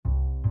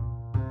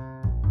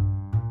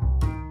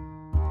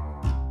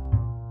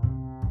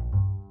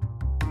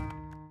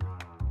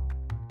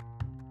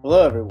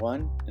Hello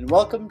everyone, and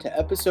welcome to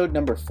episode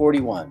number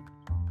 41.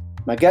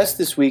 My guest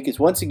this week is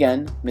once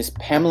again Miss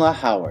Pamela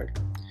Howard.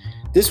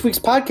 This week's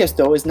podcast,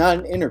 though, is not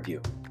an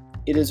interview.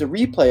 It is a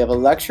replay of a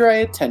lecture I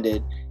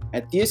attended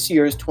at this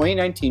year's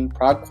 2019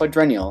 Prague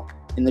Quadrennial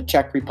in the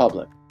Czech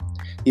Republic.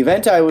 The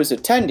event I was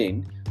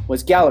attending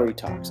was Gallery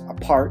Talks, a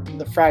part of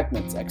the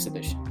Fragments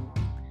exhibition.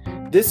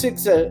 This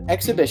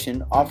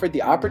exhibition offered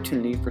the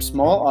opportunity for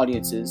small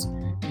audiences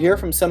to hear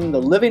from some of the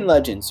living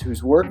legends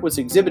whose work was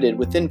exhibited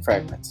within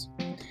Fragments.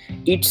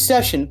 Each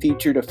session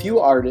featured a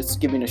few artists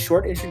giving a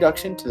short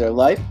introduction to their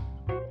life,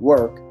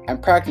 work,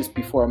 and practice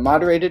before a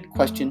moderated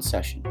question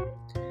session.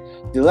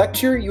 The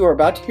lecture you are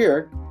about to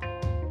hear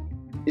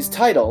is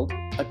titled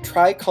A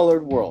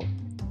Tricolored World,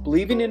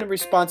 Believing in a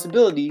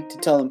Responsibility to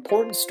Tell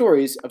Important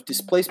Stories of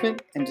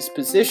Displacement and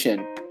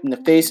Disposition in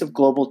the Face of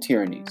Global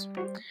Tyrannies.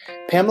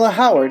 Pamela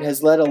Howard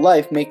has led a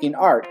life making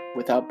art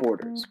without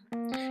borders.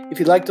 If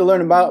you'd like to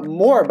learn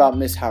more about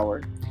Miss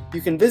Howard,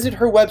 you can visit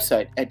her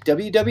website at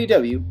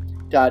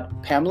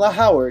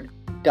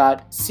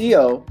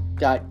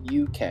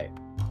www.pamelahoward.co.uk.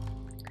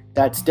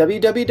 That's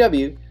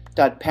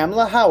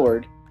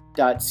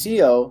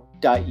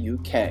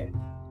www.pamelahoward.co.uk.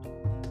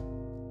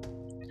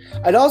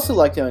 I'd also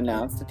like to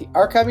announce that the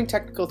Archiving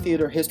Technical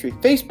Theater History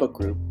Facebook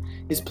group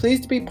is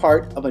pleased to be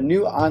part of a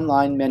new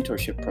online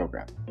mentorship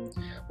program.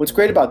 What's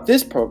great about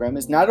this program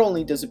is not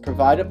only does it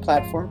provide a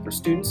platform for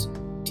students,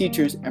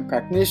 teachers, and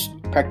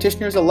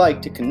practitioners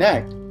alike to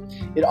connect,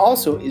 it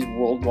also is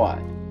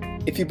worldwide.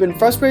 If you've been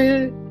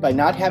frustrated by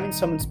not having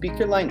someone speak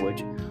your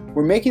language,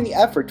 we're making the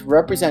effort to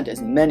represent as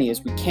many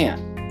as we can.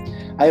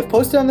 I have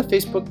posted on the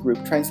Facebook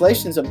group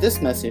translations of this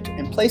message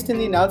and placed in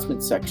the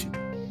announcements section.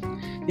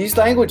 These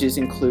languages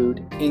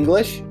include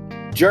English,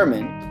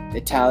 German,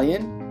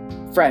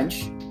 Italian,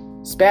 French,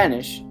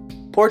 Spanish,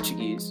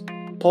 Portuguese,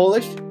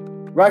 Polish,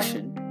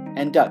 Russian,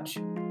 and Dutch.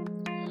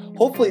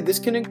 Hopefully this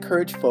can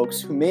encourage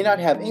folks who may not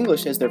have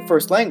English as their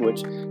first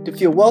language to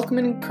feel welcome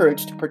and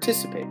encouraged to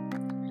participate.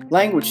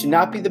 Language should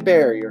not be the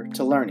barrier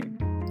to learning.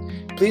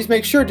 Please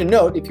make sure to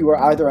note if you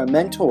are either a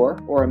mentor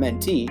or a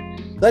mentee.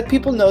 Let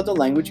people know the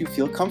language you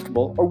feel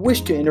comfortable or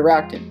wish to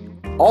interact in.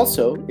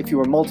 Also, if you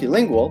are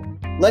multilingual,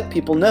 let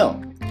people know.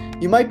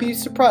 You might be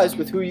surprised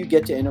with who you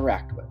get to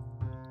interact with.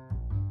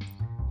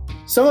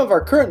 Some of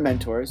our current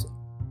mentors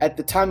at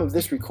the time of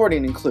this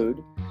recording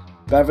include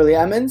Beverly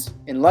Emmons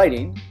in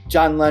lighting,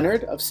 John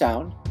Leonard of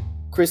sound,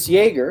 Chris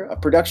Yeager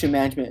of production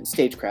management and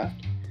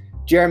stagecraft,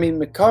 Jeremy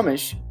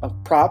McComish of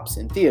props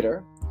and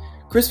theater,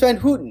 Chris Van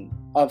Houten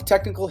of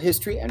technical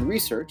history and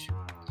research,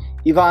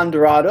 Ivan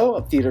Dorado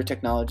of theater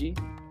technology,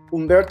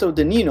 Umberto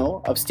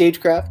Danino of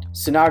stagecraft,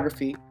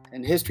 scenography,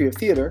 and history of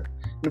theater,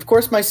 and of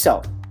course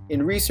myself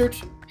in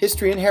research,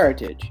 history, and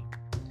heritage.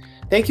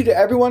 Thank you to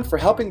everyone for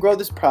helping grow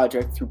this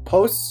project through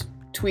posts,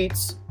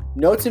 tweets,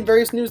 notes in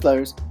various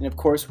newsletters, and of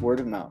course word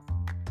of mouth.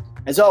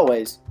 As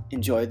always,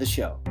 enjoy the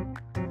show.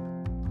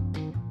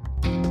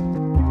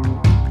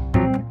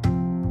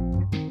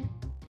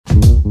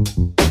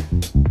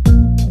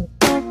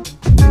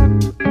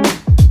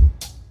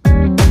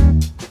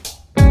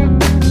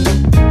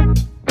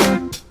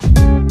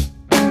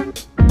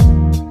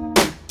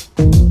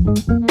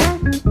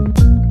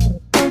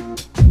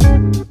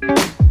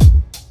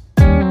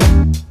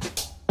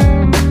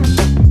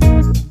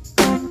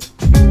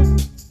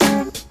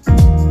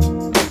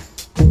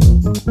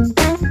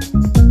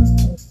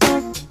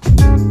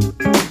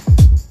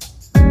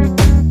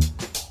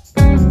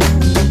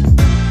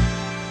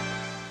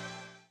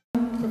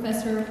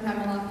 Professor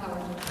Pamela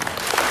Howard.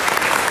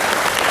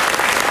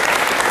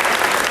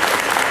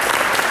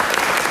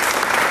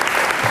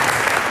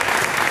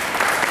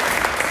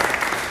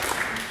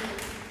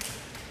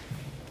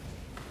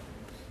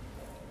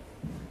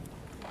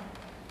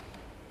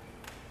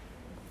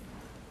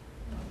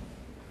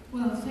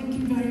 Well, thank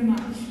you very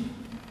much.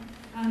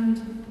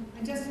 And I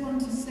just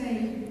want to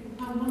say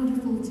how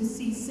wonderful to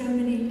see so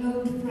many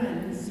old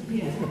friends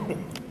here.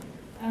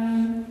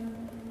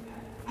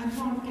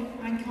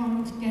 I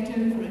can't get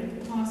over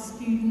it. Past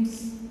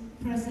students,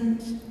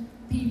 present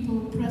people,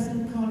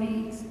 present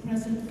colleagues,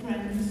 present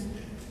friends.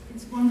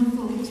 It's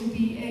wonderful to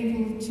be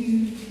able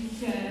to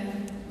share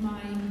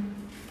my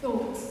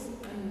thoughts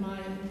and my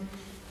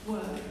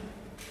work.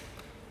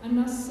 I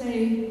must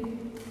say,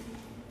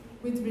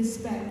 with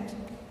respect,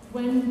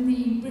 when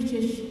the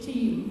British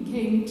team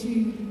came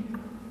to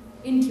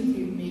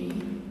interview me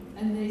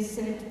and they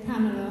said,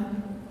 Pamela,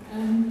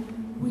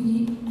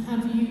 we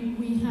have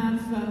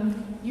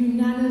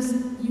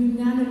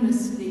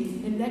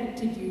unanimously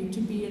elected you to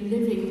be a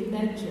living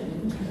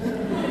legend.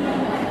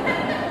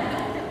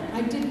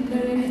 I didn't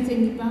know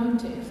anything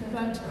about it,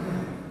 but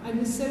I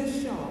was so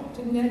shocked,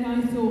 and then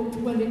I thought,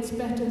 well, it's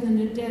better than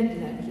a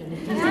dead legend,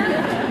 isn't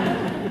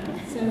it?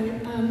 So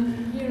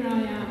here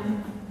I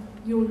am,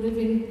 your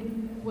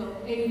living, well,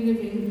 a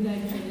living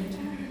legend.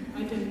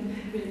 I don't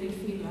really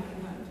feel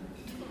like that.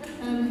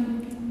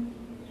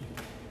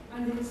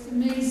 And it's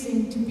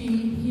amazing to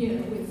be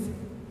here with,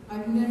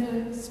 I've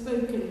never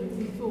spoken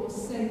before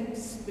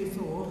Saints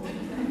before.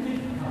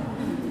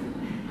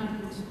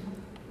 And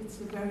it's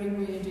a very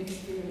weird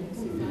experience,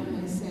 if I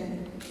may say.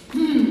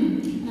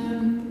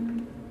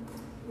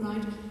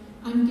 Right,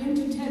 I'm going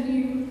to tell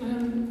you,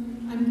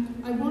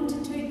 I want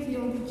to take the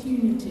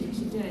opportunity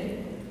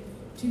today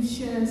to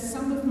share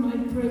some of my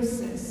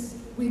process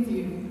with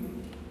you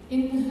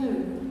in the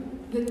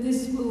hope that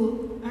this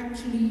will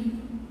actually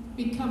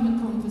become a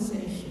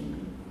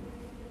conversation.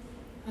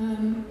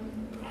 And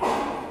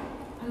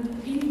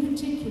in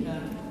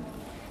particular,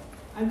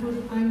 I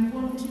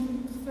want to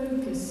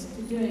focus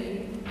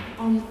today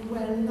on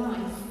where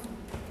life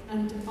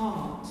and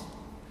art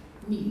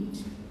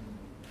meet.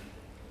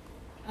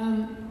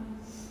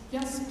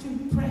 Just to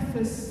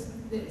preface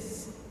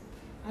this,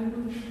 I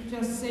would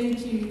just say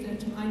to you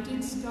that I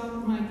did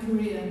start my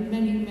career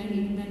many,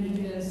 many, many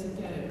years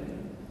ago.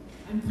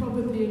 I'm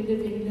probably a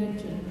living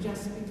legend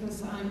just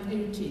because I'm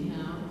 80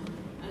 now,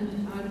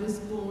 and I was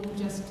born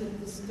just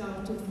at the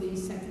start of the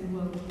Second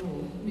World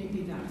War.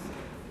 Maybe that's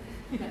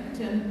it.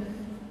 But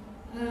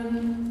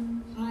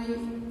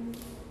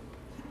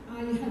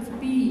I have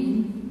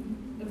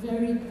been a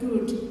very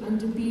good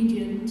and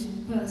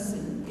obedient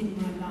person in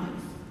my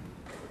life,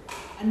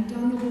 and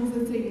done all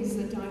the things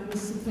that I was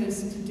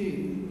supposed to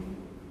do.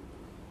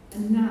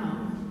 And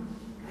now,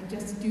 I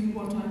just do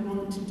what I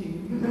want to do.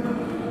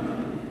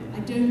 I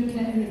don't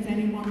care if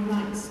anyone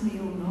likes me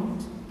or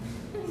not.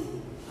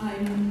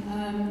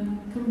 I'm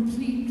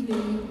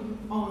completely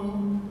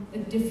on a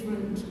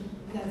different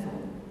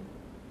level.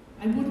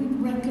 I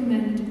wouldn't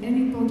recommend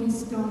anybody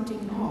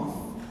starting off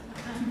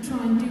to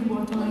try and do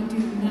what I do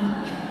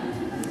now,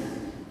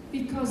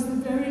 because the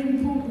very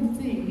important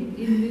thing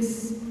in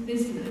this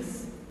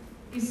business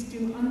is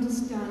to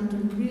understand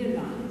and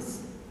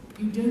realize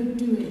you don't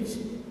do it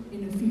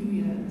in a few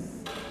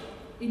years.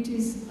 It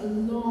is a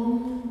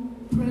long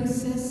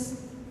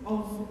process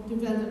of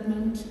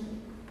development,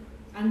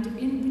 and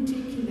in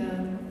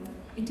particular,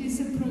 it is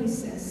a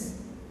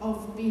process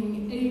of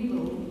being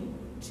able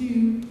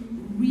to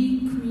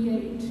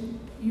recreate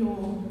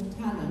your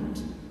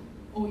talent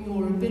or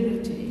your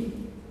ability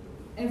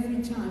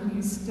every time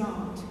you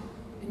start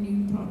a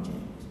new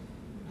project.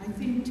 I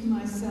think to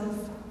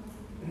myself,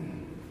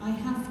 I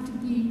have to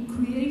be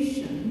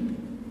creation,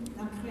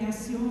 la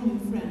création in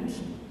French.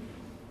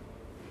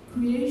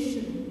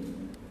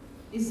 Creation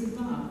is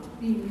about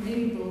being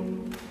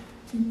able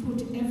to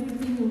put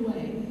everything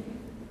away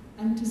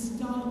and to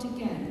start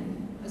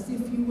again as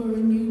if you were a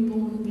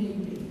newborn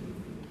baby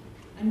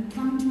and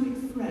come to it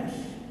fresh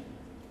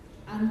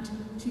and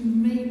to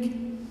make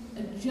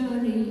a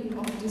journey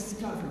of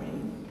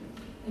discovery,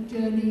 a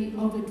journey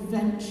of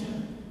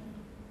adventure.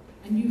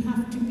 And you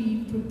have to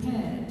be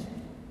prepared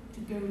to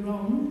go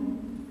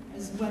wrong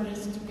as well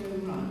as to go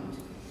right.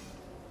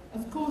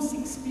 Of course,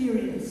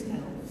 experience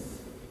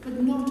helps,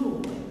 but not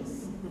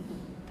always.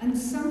 And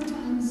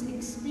sometimes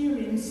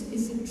experience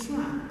is a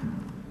trap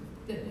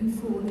that you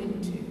fall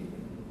into.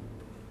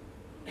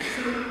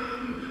 So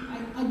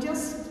I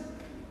just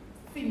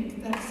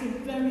think that's a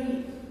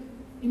very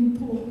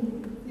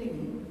important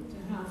thing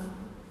to have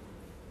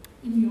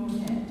in your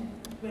head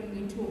when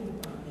we talk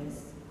about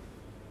this.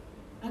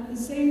 At the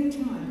same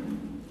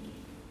time,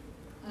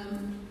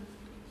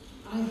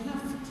 I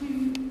have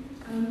to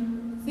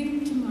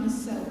think to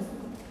myself,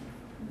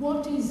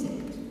 what is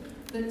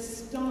it that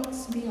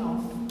starts me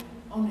off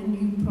on a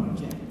new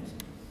project?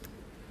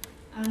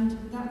 And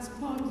that's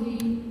partly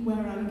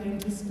where I'm going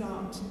to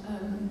start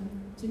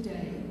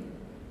today.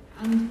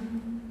 And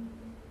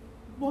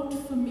what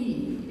for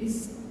me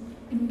is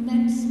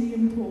immensely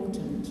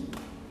important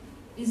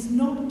is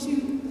not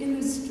to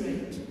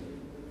illustrate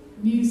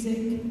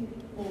music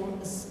or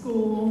a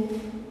score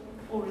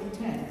or a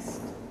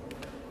text,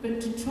 but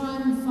to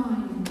try and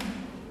find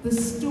the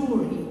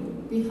story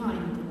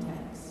behind the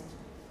text,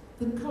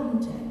 the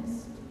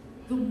context,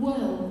 the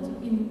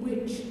world in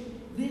which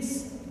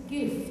this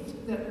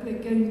gift that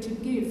we're going to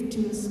give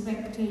to a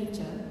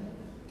spectator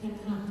can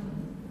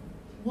happen.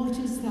 What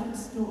is that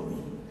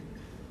story?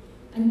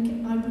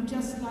 And I would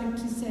just like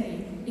to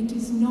say, it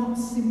is not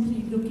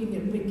simply looking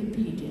at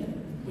Wikipedia,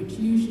 which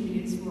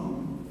usually is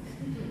wrong.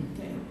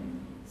 Okay.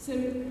 So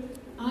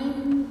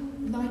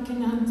I'm like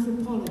an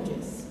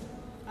anthropologist.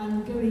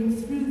 I'm going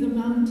through the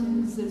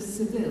mountains of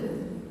Seville,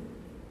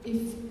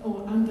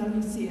 or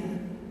Andalusia.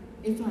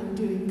 If I'm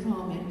doing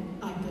Carmen,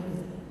 I go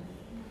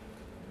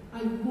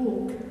there. I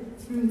walk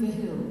through the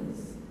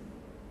hills.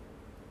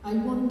 I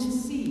want to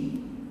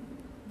see,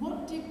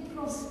 what did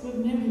Prosper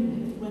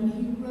Mérimée when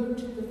he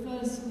wrote the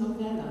first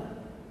novella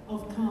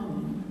of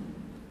Carmen?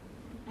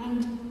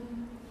 And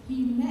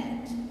he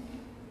met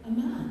a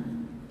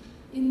man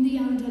in the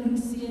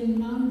Andalusian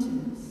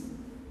mountains.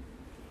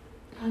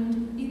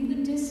 And in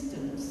the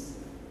distance,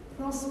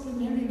 Prosper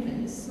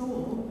Mérimée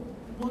saw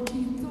what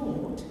he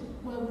thought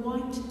were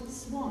white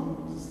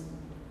swans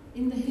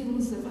in the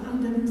hills of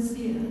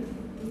Andalusia.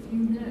 If you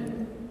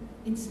know,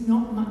 it's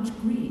not much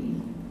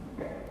green.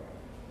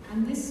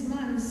 And this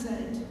man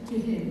said to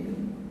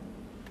him,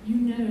 you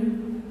know,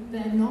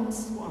 they're not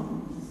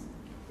swans.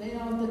 They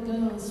are the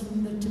girls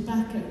from the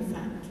tobacco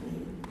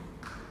factory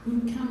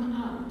who come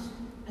out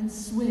and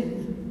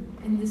swim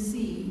in the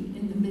sea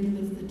in the middle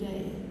of the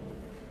day.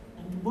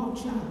 And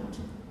watch out,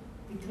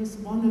 because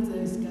one of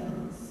those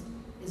girls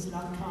is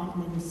La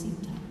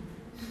Carmencita.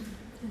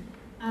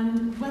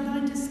 And when I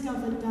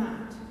discovered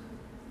that,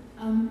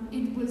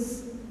 it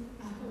was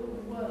a whole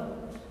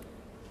world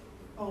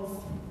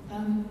of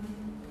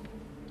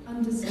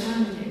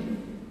understanding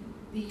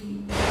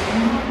the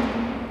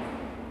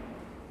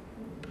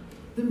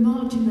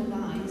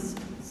marginalized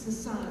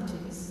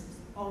societies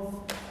of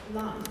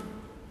life,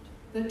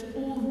 that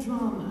all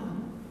drama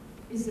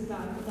is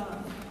about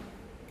love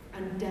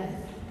and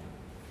death,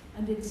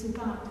 and it's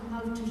about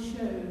how to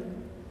show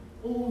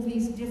all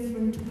these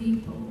different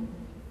people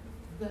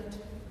that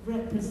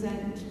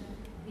represent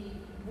the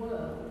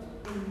world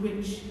in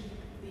which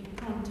the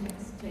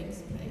context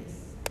takes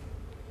place.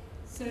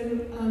 So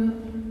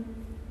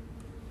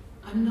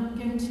I'm not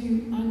going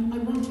to, I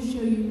want to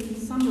show you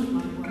some of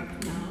my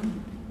work now,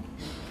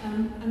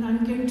 and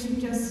I'm going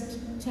to just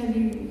tell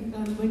you,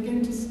 we're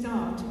going to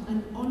start,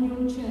 and on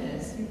your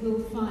chairs you will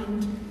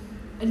find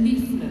a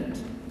leaflet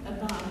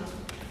about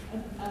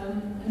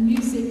a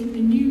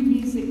new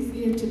music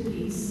theatre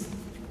piece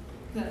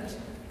that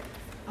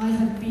I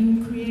have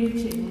been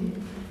creating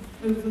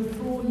over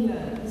 4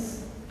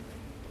 years.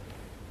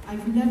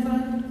 I've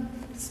never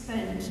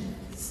spent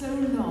so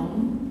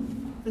long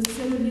for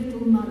so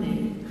little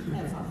money,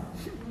 ever.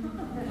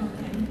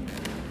 Okay?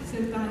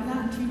 So by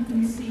that you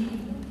can see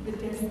the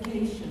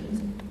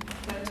dedication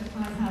that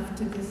I have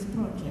to this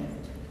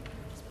project.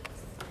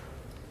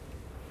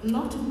 A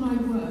lot of my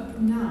work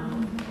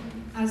now,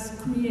 as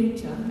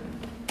creator,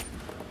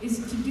 is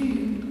to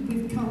do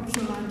with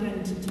cultural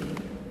identity.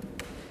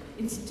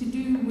 It's to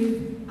do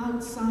with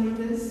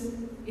outsiders,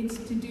 it's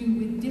to do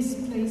with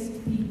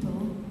displaced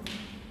people,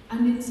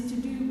 and it's to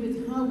do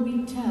with how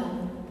we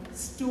tell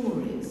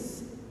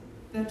stories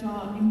that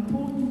are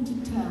important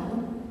to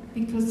tell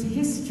because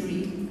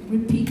history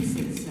repeats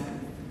itself.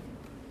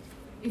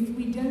 If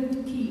we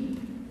don't keep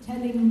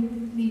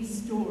telling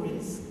these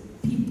stories,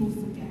 people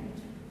forget.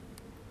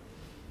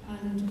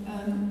 And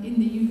in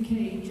the UK,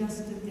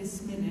 just at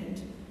this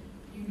minute,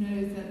 you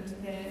know that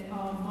they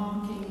are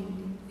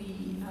marking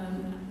the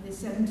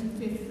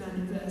 75th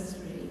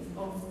anniversary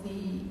of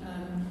the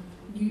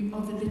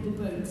little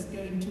boats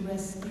going to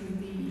rescue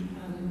the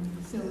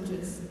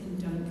soldiers in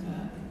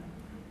Dunkirk.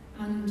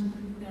 And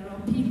there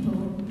are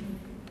people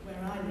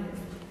where I live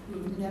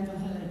who have never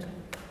heard of it.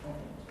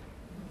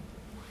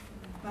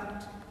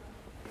 But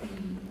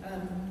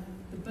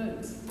the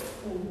boats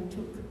all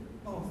took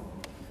off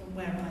from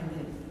where I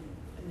live,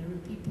 and there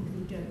are people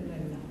who don't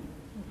know that.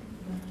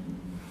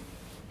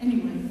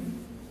 Anyway,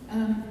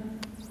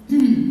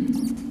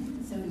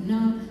 so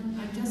now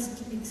I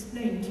just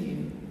explained to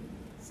you.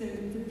 So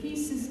the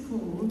piece is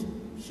called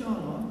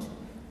Charlotte,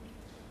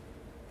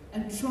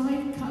 a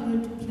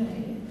tri-coloured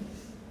play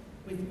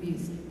with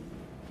music.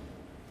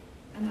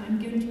 And I'm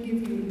going to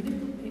give you a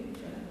little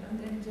picture and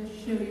then just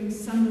show you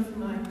some of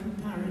my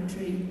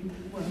preparatory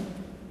work.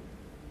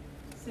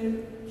 So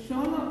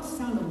Charlotte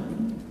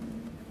Salomon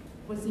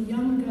was a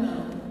young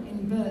girl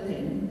in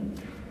Berlin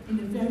in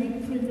a very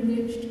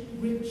privileged,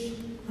 rich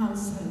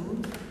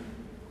household.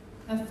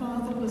 Her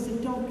father was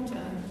a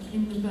doctor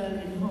in the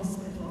Berlin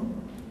hospital,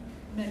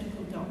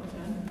 medical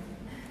doctor,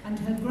 and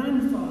her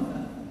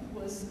grandfather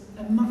was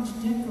a much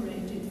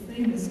decorated,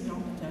 famous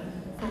doctor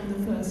from the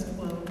First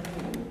World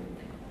War.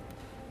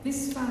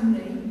 This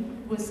family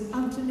was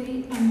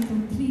utterly and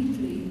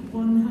completely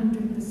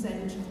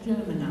 100%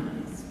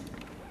 Germanized,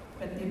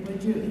 but they were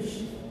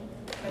Jewish.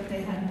 But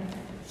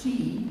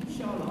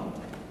Charlotte,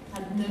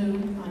 had no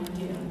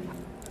idea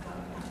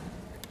about that.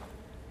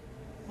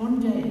 One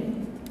day,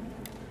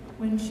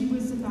 when she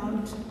was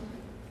about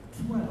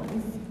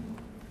 12,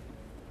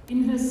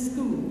 in her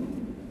school,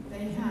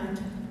 they had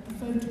a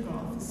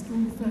photograph, a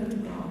school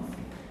photograph,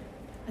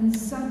 and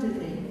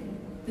suddenly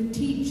the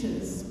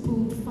teachers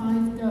pulled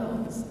 5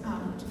 girls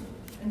out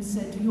and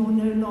said, "You're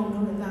no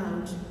longer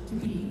allowed to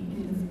be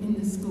in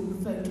the school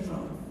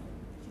photograph."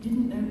 She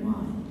didn't know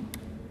why,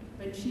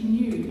 but she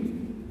knew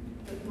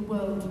that the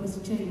world was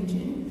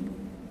changing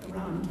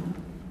around her.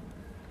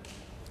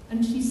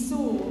 And she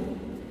saw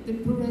the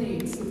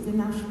parades of the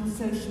National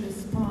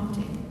Socialist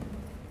Party,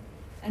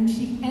 and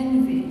she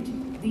envied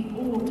the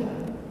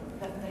order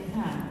that they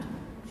had.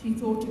 She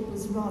thought it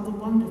was rather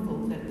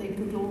wonderful that they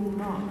could all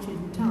march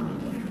in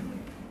time.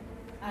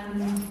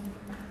 And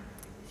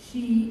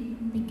she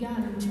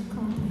began to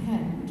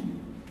comprehend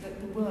that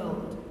the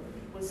world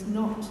was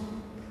not,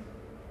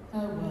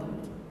 her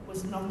world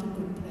was not a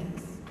good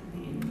place to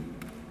be in.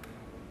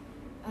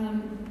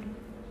 I'm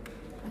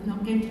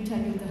not going to tell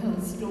you the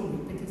whole story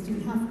because you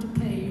have to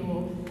pay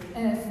your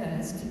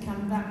airfares to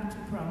come back to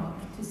Prague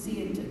to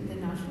see it at the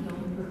National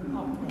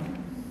Opera,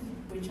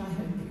 which I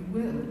hope you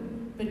will.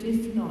 But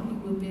if not, you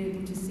will be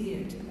able to see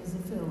it as a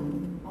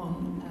film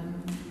on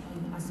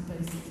I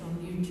suppose it's on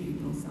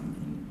YouTube or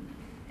something.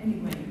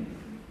 Anyway,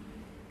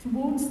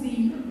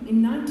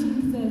 in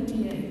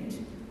 1938,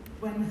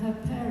 when her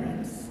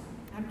parents,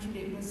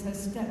 actually it was her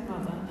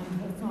stepmother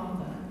and her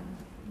father,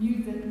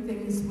 knew that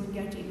things were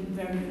getting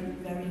very,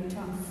 very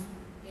tough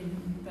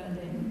in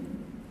Berlin,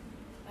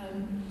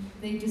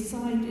 they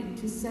decided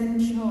to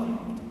send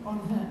Charlotte on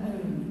her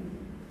own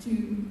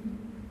to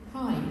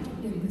hide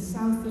in the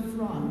south of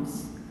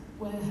France,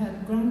 where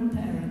her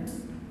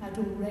grandparents had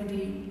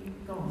already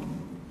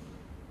gone.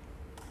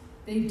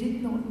 They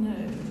did not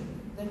know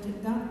that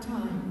at that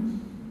time,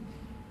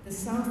 the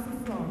south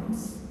of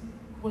France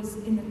was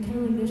in a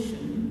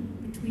coalition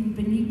between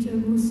Benito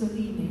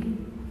Mussolini,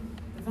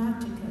 the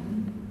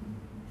Vatican,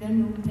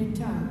 General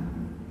Pétain,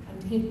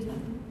 and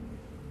Hitler,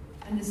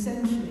 and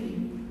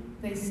essentially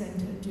they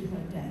sent her to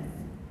her death.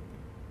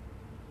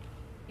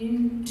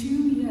 In 2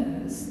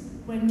 years,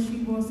 when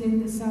she was in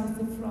the south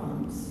of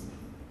France,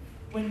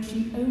 when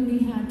she only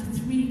had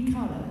 3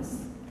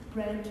 colors,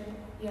 red,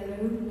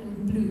 yellow,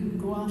 and blue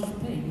gouache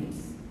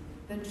paints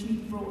that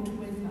she'd brought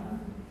with her,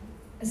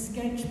 a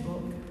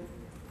sketchbook,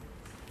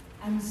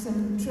 and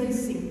some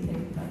tracing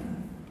paper,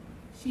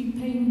 she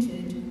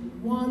painted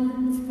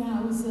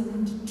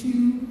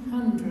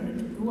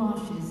 1,200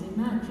 gouaches.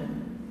 Imagine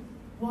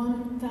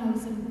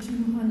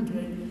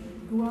 1,200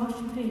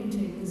 gouache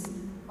paintings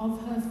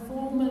of her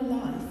former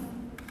life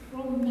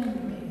from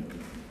memory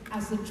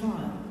as a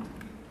child,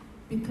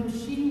 because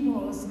she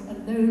was a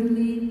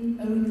lonely,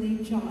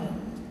 only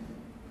child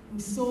who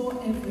saw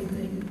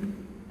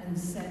everything and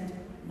said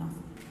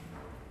nothing.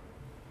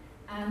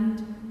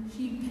 And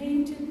she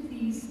painted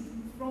these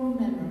from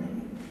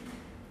memory,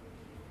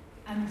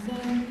 and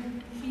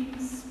then she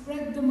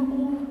spread them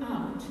all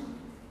out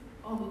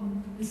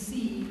on the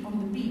sea, on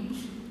the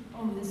beach,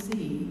 on the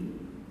sea.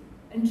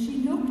 And she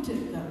looked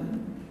at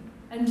them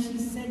and she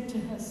said to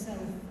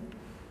herself,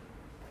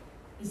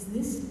 is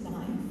this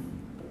life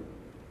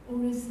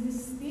or is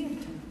this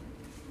theatre?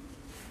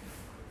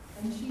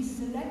 And she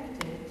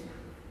selected,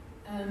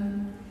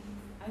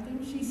 I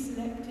think she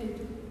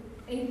selected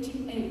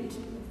 88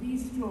 of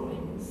these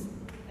drawings,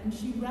 and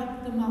she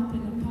wrapped them up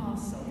in a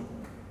parcel.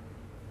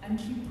 And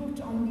she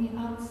put on the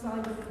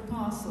outside of the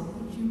parcel,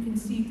 which you can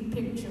see the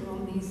picture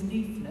on these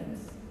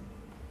leaflets,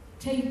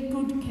 take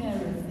good care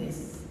of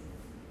this.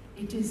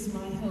 It is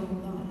my whole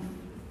life.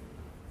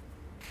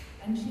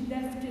 And she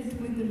left it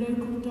with the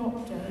local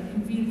doctor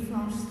in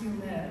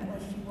Villefranche-sur-Mer,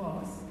 where she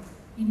was.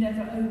 He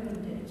never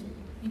opened it.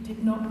 He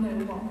did not know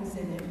what was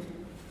in it.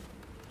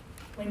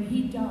 When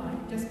he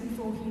died, just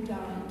before he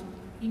died,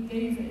 he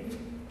gave it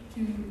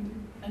to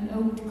an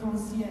old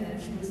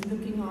concierge who was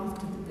looking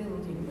after the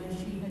building where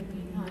she had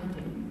been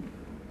hiding.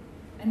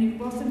 And it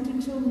wasn't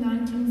until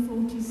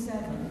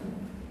 1947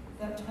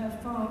 that her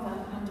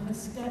father and her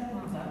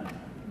stepmother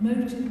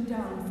motored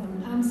down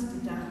from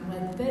Amsterdam,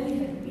 where they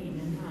had been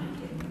in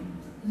hiding,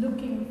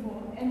 looking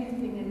for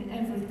anything and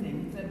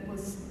everything that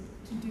was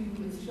to do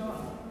with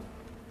Charlotte,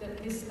 that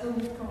this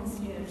old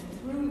concierge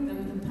threw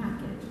them the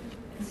packet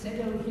and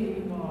said, oh, here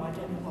you are, I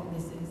don't know what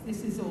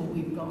this is all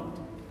we've got.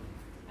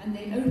 And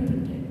they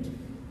opened it,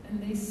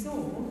 and they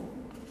saw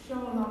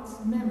Charlotte's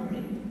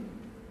memory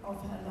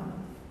of her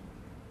life.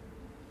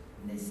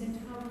 And they said,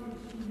 how did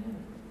she know?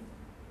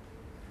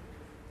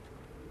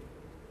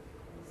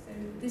 So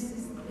this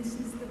is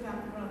the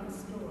background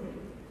story.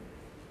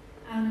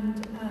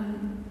 And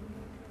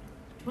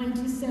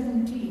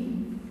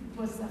 2017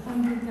 was the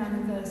 100th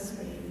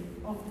anniversary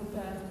of the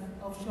birth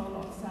of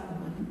Charlotte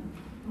Salomon.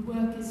 The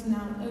work is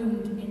now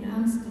owned in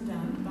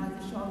Amsterdam by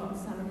the Charlotte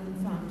Salomon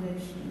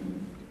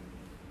Foundation.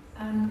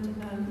 And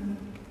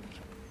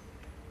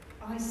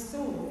I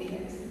saw the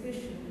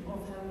exhibition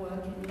of her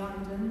work in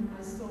London,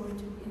 I saw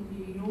it in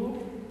New York,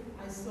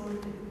 I saw it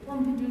at the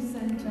Pompidou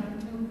Centre, I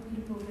told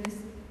people this,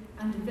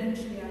 and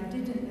eventually I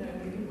didn't know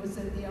it was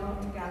at the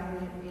Art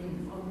Gallery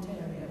in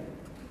Ontario.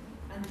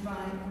 And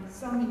by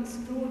some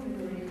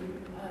extraordinary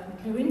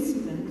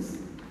coincidence,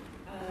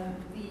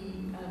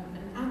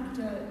 an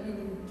actor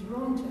in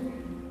Toronto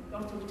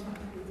got in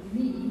touch with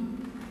me,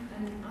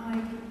 and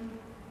I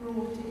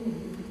brought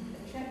in a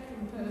Czech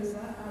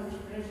composer, Aleš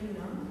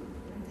Brežina, I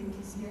think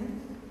he's here,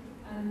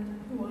 and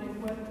who I've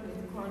worked with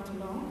quite a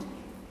lot,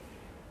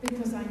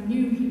 because I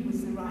knew he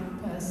was the right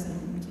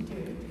person to do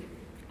it,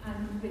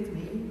 and with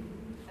me.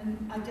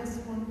 And I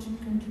just want to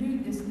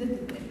conclude this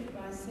little bit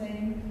by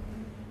saying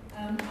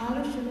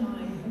Aleš and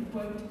I have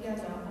worked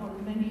together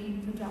on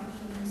many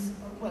productions,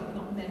 well,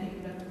 not many,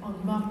 but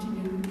on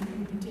Martineau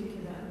in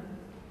particular,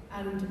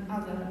 and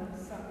other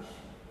such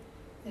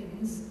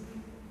things.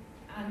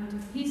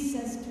 And he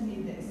says to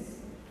me this,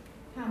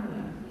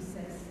 Pamela, he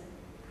says,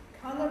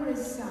 colour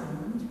is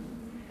sound,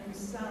 and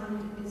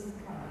sound is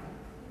colour.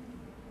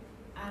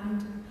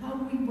 And how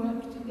we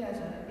work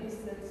together is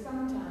that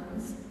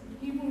sometimes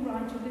he will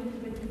write a little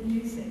bit of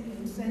music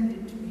and send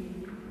it to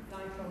me,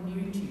 like on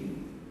YouTube,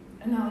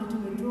 and I'll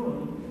do a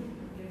drawing.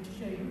 I'm going to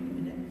show you in a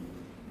minute.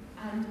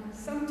 And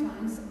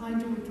sometimes I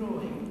do a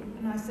drawing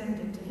and I send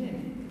it to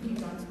him. He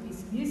writes a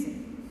piece of music.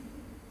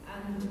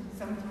 And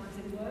sometimes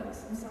it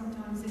works and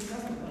sometimes it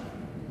doesn't work.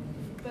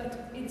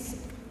 But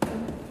it's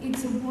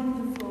a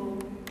wonderful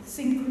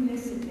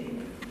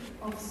synchronicity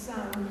of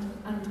sound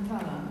and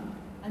colour.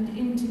 And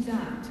into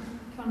that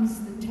comes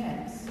the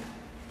text.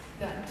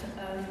 that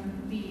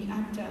the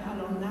actor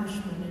Alan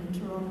Lashman in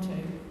Toronto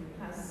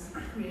has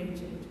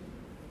created.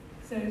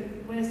 So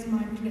where's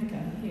my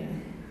clicker? Here.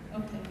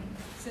 Okay.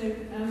 So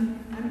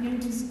I'm going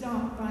to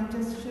start by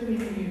just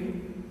showing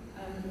you,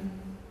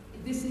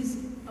 this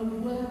is a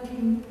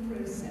working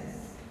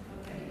process.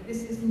 Okay.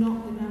 This is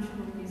not the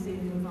National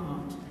Museum of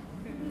Art.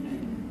 Okay.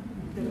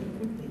 Though it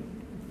could be.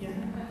 Yeah.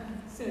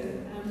 So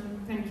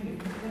thank you.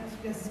 Let's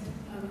just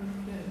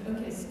go.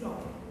 Okay,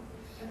 stop.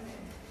 Okay.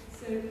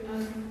 So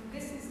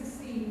this is a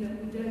scene that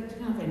we don't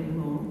have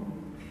anymore.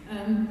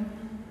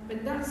 But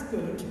that's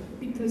good,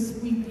 because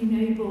we've been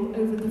able,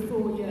 over the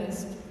 4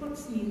 years, to put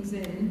scenes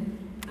in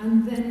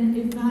and then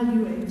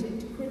evaluate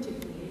it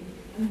critically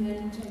and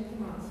then take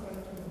them out. So I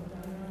don't know what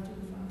I'm right in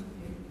front of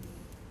you.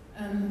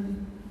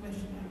 Where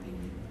should I be?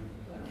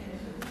 Okay.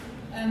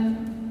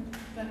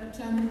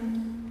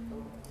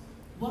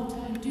 What I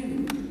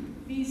do,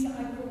 these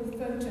I call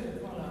photo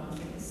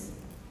collages,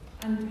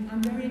 and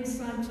I'm very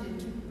excited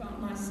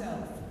about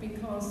myself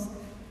because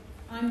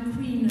I'm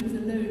queen of the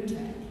low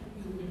tech.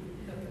 You will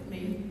look at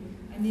me.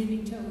 I nearly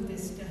told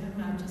this to Her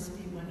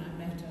Majesty when I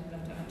met her,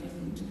 but I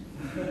didn't.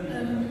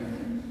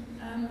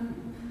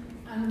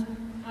 And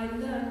I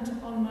learned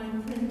on my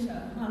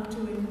printer how to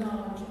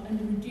enlarge and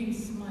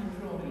reduce my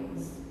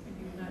drawings. Can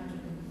you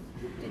imagine?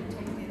 It didn't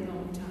take me a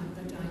long time,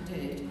 but I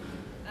did.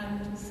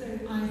 And so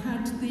I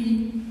had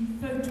the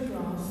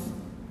photograph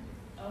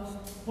of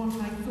what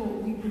I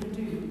thought we would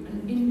do,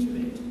 and into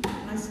it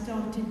I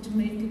started to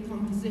make a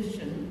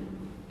composition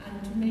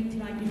and to make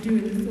like you do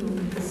in a film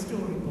with a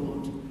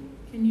storyboard.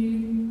 Can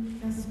you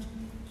just...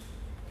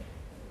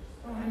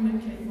 Oh, I'm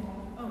okay.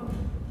 Oh.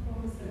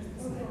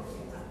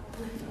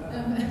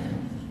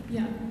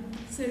 Yeah.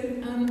 So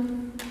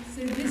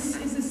this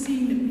is a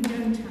scene that we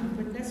don't have,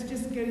 but let's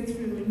just go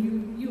through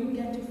and you'll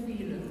get a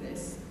feel of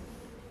this.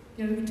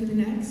 Go to the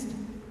next.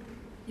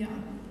 Yeah.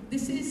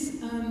 This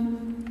is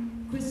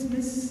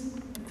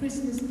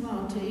Christmas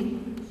party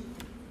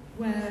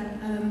where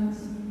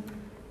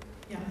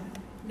yeah.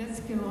 Let's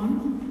go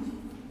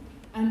on.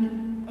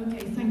 And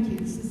okay, thank you.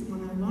 This is the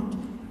one I want.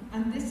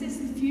 And this is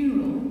the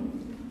funeral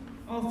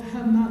of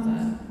her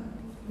mother.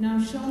 Now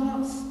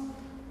Charlotte's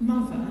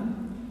mother,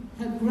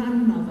 her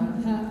grandmother,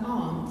 her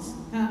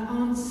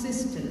aunt's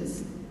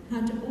sisters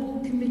had all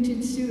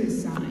committed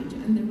suicide,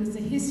 and there was a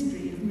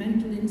history of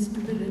mental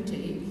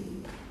instability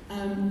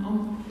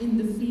in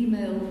the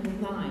female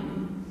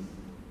line.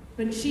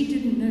 But she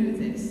didn't know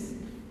this,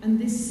 and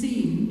this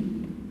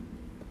scene,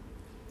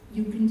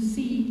 you can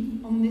see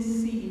on this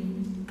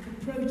scene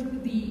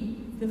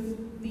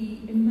the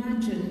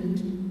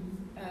imagined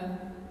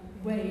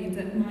way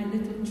that my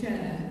little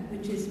chair,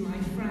 which is my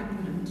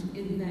fragment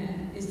in there,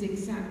 is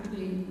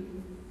exactly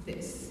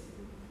this.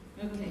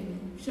 Okay,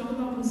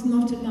 Charlotte was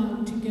not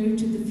allowed to go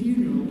to the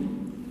funeral,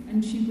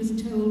 and she was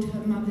told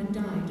her mother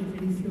died of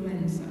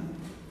influenza.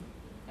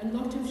 A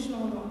lot of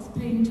Charlotte's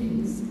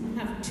paintings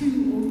have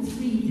 2 or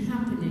 3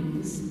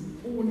 happenings,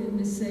 all in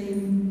the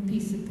same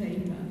piece of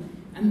paper,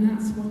 and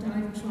that's what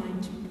I've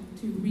tried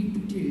to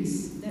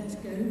reproduce. Let's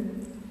go.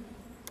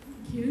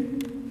 Thank you.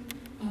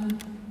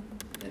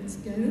 Let's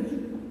go.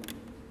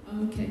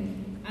 Okay,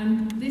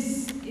 and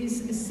this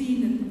is a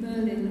scene at the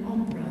Berlin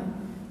Opera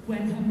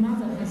when her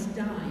mother has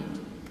died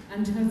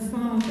and her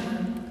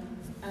father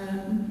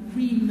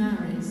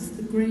remarries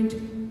the great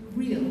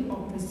real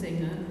opera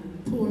singer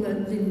Paula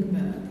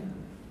Lindbergh.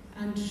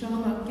 And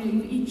Charlotte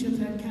gave each of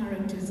her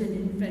characters an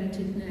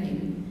invented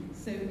name.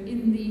 So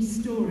in the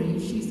story,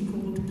 she's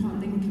called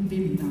Paulinka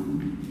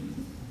Bimbam.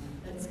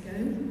 Let's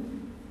go.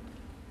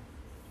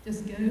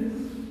 Just go.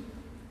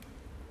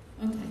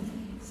 Okay.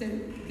 So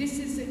this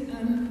is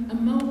a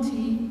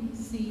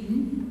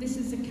multi-scene. This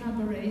is a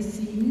cabaret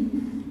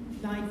scene,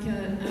 like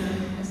a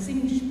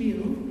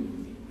singspiel.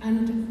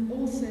 And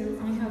also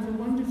I have a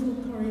wonderful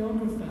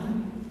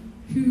choreographer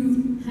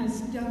who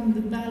has done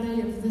the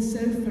ballet of the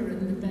sofa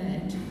and the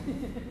bed.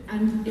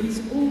 And it's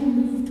all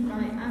moved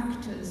by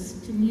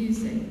actors to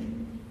music.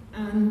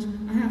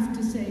 And I have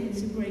to say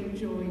it's a great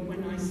joy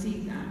when I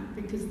see that,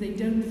 because they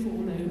don't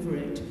fall over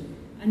it.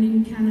 And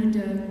in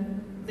Canada,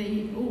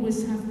 they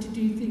always have to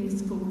do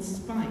things called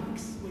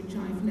spikes, which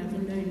I've never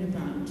known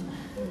about.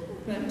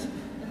 But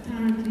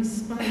apparently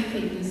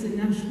spiking is a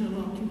national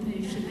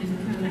occupation in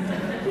Canada.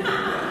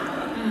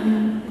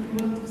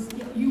 Well,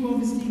 you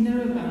obviously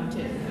know about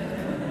it,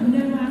 but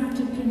no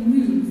actor can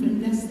move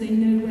unless they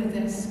know where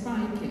their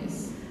spike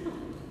is.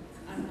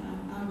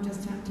 I'll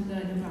just have to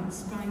learn about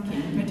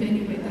spiking. But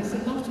anyway, there's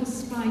a lot of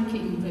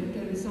spiking that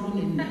goes on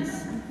in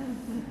this.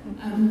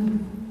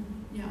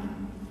 Yeah.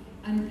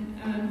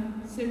 And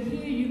so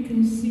here you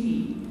can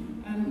see,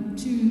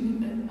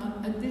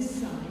 at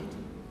this side,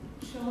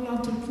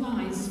 Charlotte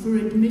applies for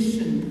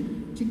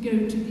admission to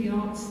go to the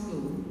art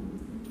school.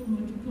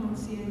 You can't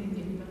see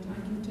anything, but I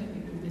can tell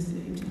you this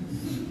later.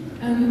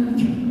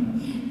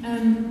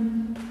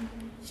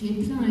 She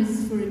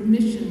applies for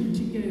admission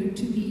to go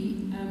to the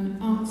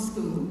art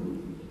school,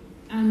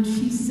 and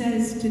she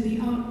says to the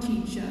art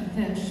teacher,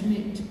 Herr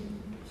Schmidt,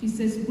 she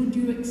says, "Would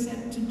you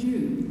accept a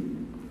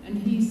Jew?" And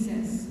he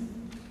says,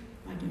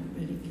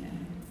 really cared.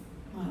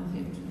 Heil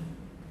Hitler.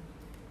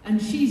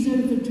 And she's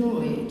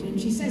overjoyed, and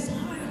she says,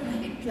 Heil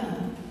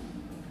Hitler!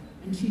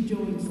 And she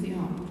joins the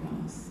art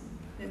class.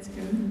 Let's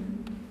go.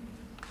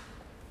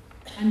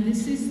 And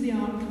this is the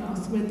art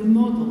class where the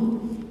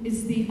model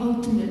is the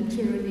ultimate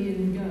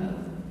Tyrolean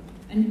girl.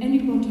 And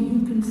anybody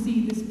who can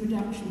see this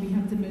production, we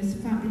have the most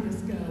fabulous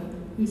girl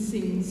who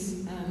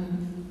sings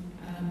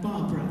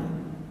Barbara,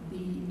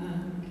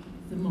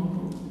 the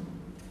model.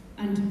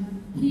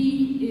 And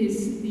he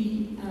is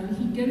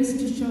he goes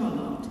to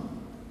Charlotte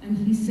and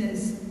he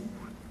says,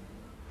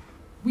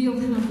 we'll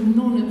have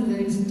none of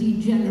those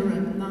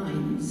degenerate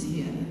lines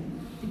here,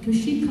 because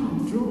she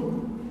can't draw.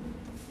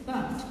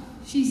 But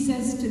she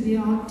says to the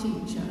art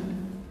teacher,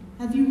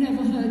 have you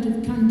never heard of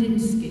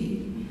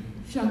Kandinsky,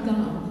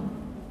 Chagall?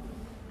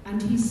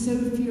 And he's so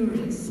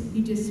furious,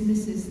 he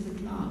dismisses the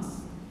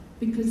class,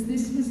 because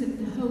this was at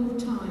the whole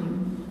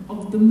time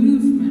of the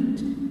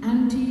movement,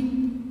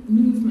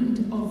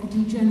 anti-movement of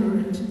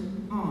degenerate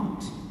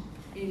art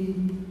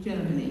in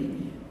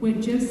Germany, where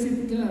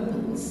Joseph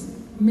Goebbels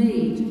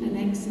made an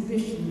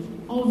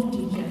exhibition of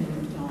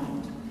degenerate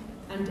art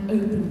and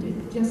opened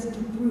it just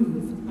to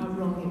prove how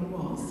wrong it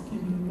was. Can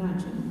you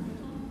imagine?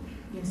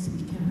 Yes,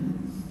 we can.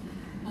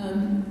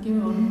 Go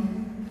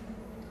on.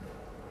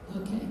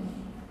 Okay.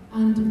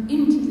 And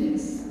into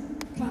this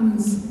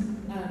comes,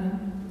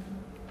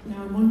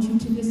 now I want you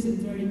to listen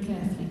very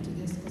carefully to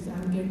this, because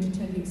I'm going to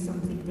tell you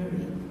something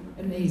very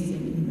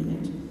amazing in a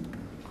minute.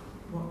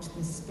 Watch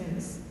this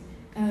space.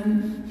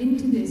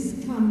 Into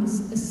this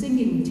comes a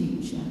singing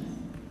teacher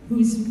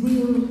whose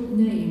real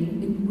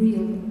name in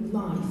real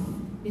life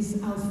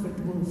is Alfred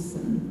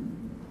Wolfson.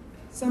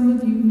 Some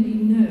of you may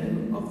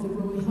know of the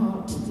Roy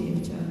Hart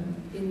Theatre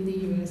in the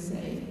USA.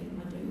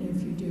 I don't know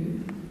if you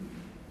do.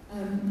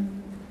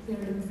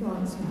 They're in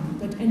France now.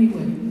 But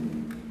anyway,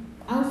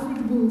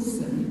 Alfred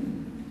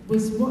Wolfson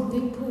was what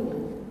they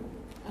call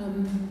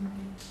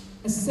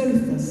a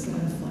sofa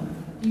surfer.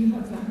 Do you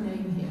have that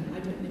name here? I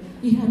don't know.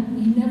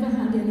 He never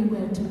had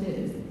anywhere to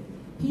live.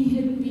 He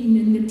had been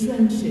in the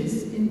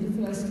trenches in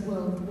the First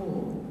World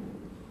War,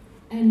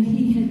 and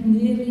he had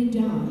nearly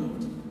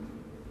died,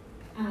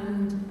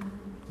 and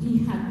he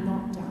had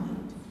not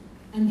died.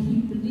 And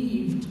he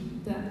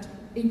believed that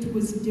it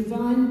was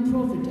divine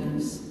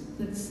providence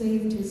that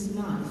saved his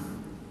life,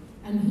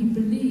 and he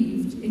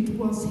believed it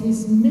was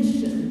his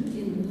mission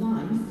in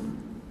life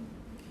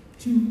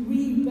to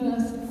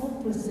rebirth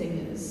opera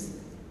singers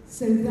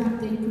so that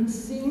they could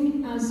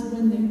sing as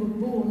when they were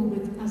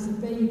born as a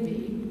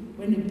baby,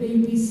 when a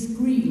baby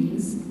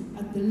screams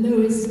at the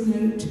lowest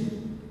note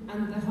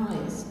and the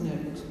highest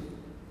note.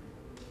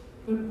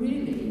 But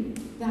really,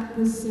 that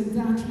was so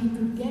that he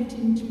could get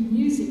into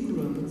music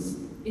rooms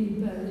in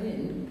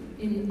Berlin,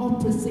 in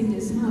opera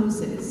singers'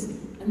 houses,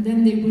 and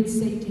then they would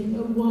say to him,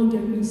 oh, why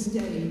don't you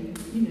stay,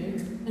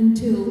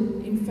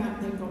 until, in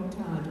fact, they got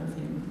tired of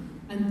him.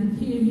 And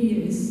here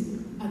he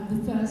is at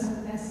the first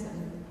lesson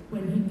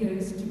when he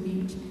goes to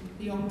meet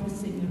the opera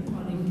singer,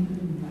 Pauline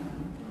Kalimba.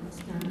 I'll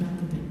stand back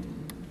a bit.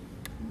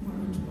 I'm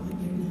worried about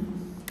you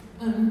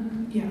now.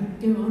 Yeah,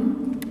 go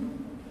on.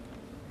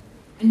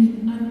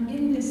 And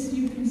in this,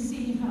 you can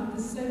see how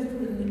the sofa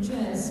and the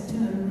chairs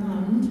turn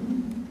round,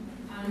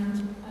 and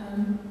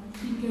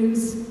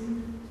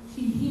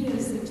she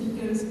hears that he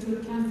goes to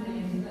a cafe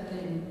in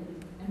Berlin,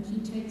 and she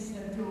takes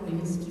her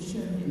drawings to show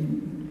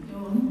him. Go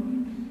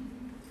on.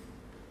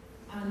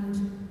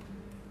 And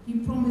he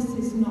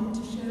promises not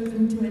to show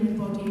them to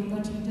anybody,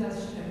 but he does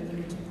show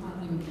them to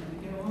Palinka.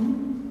 Go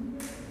on.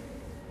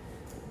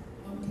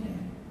 Okay.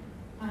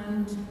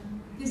 And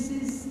this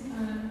is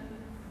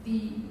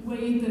the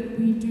way that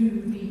we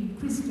do the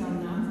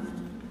Kristallnacht.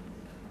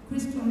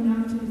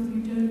 Kristallnacht, if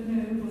you don't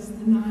know, was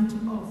the night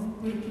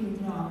of breaking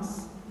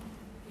glass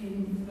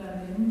in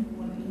Berlin,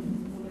 or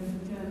all over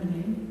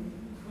Germany,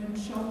 when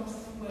shops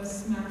were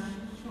smashed,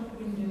 shop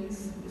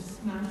windows were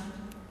smashed,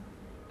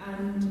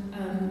 and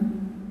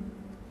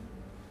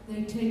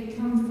they take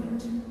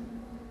comfort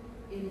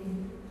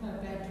in her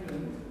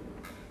bedroom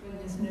when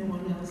there's no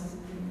one else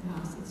in the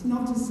house. It's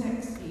not a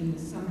sex scene,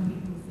 as some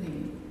people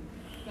think,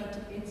 but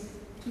it's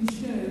to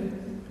show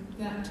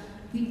that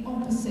the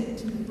opposite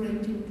to the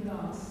breaking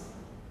glass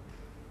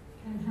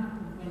can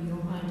happen when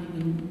you're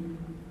hiding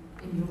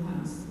in your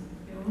house.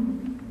 Go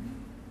on.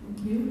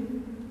 Thank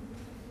you.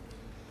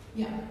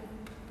 Yeah.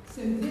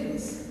 So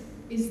this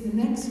is the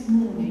next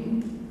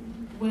morning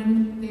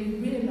when they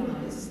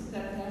realise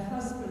that their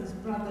husbands,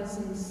 brothers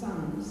and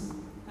sons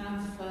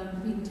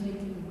have been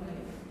taken away.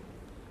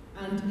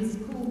 And it's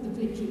called the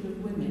Vigil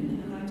of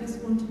Women. And I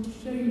just wanted to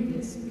show you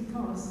this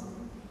because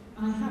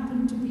I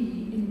happened to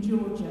be in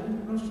Georgia,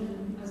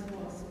 Russian as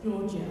was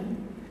Georgia,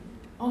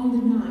 on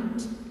the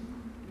night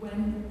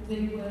when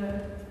they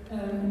were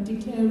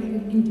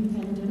declaring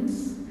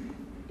independence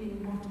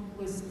in what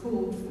was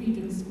called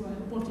Freedom Square.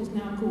 What is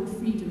now called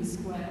Freedom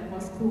Square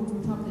was called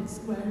Republic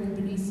Square in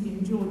Tbilisi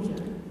in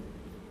Georgia.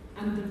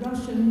 And the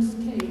Russians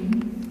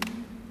came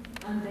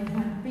and they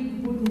had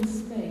big wooden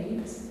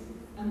spades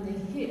and they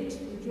hit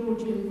the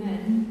Georgian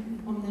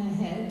men on their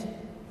head,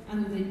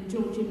 and the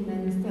Georgian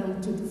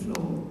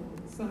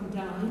Some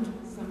died,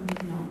 some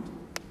did not.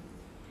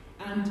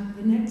 And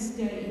the next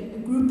day, a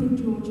group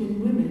of Georgian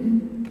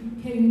women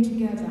came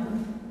together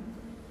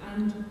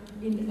and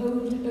in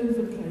old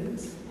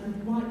overcoats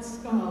and white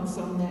scarves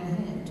on their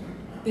head,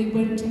 they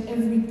went to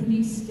every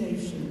police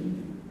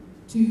station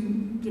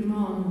to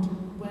demand,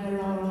 where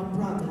are our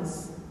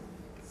brothers,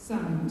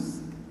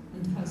 sons,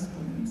 and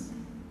husbands?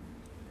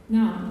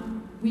 Now,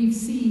 we've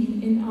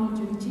seen in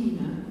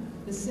Argentina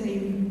the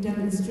same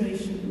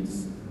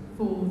demonstrations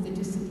for the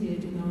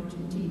disappeared in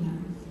Argentina.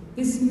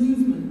 This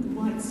movement, the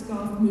White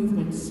Scarf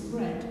movement,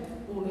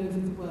 spread all over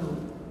the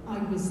world. I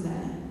was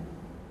there.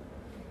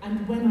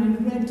 And when I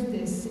read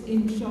this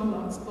in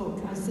Charlotte's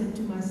book, I said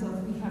to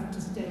myself, we have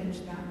to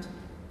stage that.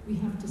 We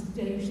have to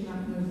stage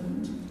that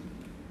moment.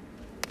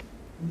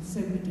 And so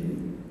we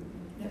do.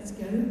 Let's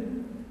go.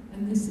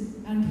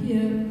 And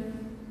here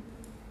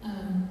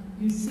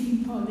you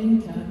see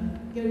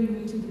Paulinka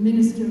going to the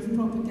Minister of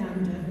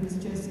Propaganda, who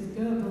is Joseph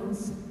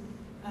Goebbels,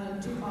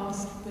 to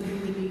ask for the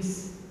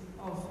release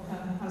of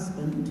her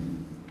husband.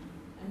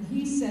 And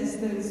he says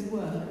those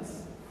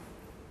words.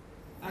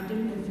 I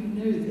don't know if you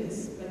know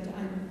this, but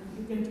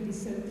you're going to be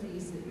so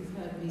pleased that you've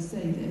heard me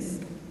say this.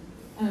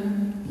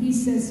 He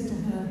says to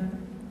her,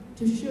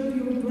 to show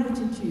your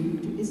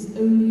gratitude is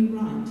only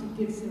right.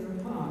 He gives her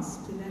a pass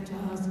to let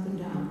her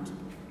husband out.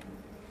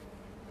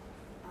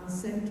 I'll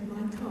send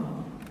my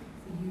car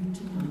for you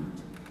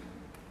tonight.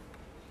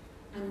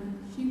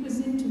 And she was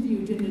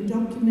interviewed in a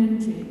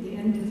documentary at the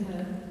end of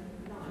her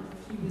life.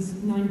 She was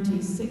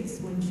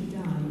 96 when she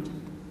died.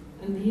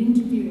 And the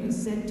interviewer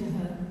said to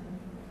her,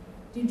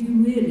 did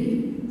you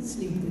really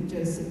sleep with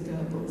Joseph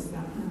Goebbels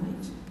that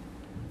night?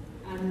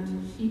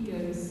 And she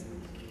goes,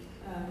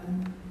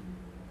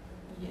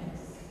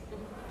 yes.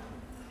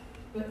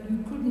 But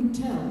you couldn't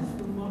tell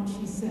from what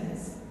she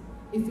says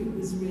if it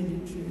was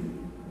really true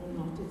or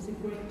not.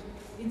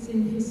 It's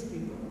in history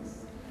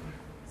books.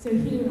 So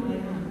here I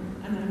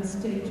am, and I'm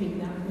staging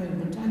that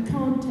moment. I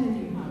can't tell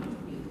you how it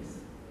feels.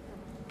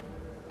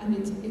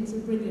 And it's a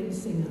brilliant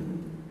singer.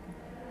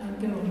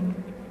 Go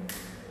on.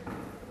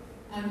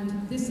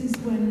 And this is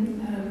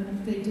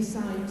when they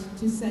decide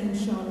to send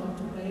Charlotte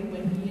away,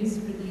 when he is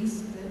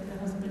released, the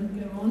husband.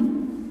 Go on.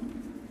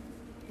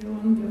 Go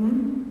on, go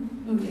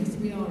on. Oh yes,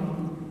 we are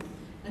on.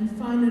 And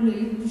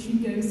finally, she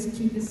goes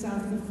to the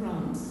south of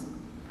France.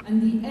 And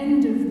the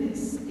end of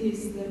this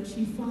is that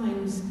she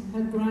finds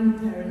her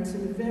grandparents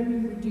in a very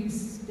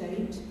reduced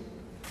state.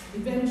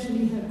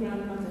 Eventually, her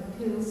grandmother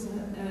kills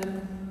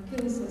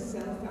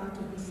herself out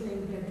of the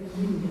same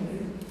bedroom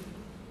window.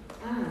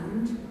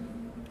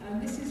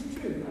 And this is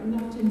true. I'm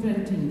not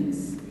inventing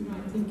this. You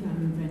might think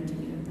I'm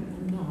inventing it, but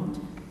I'm not.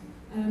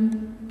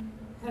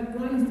 Her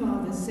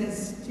grandfather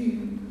says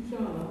to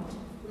Charlotte,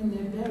 when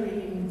they're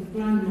burying the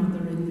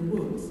grandmother in the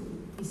woods,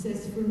 he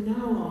says, from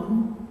now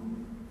on,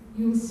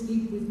 you'll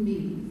sleep with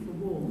me for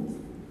warmth.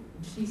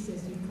 And she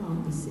says, you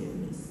can't be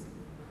serious.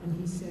 And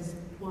he says,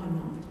 why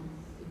not?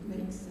 It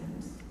makes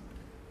sense.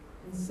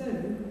 And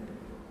so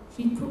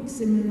she cooks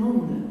him an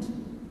omelette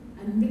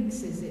and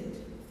mixes it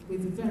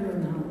with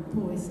veronal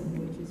poison,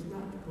 which is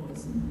rat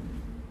poison.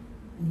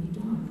 And he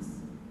dies.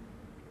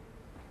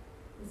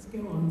 Let's go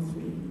on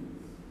 3.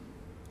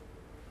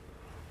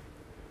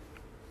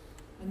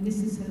 And this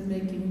is her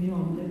making the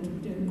omelette.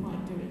 We don't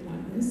quite do it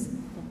like this.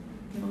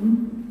 Go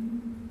on.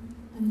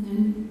 And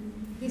then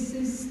this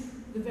is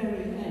the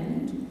very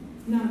end.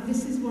 Now,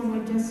 this is what I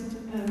just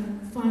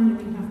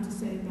finally have to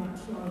say about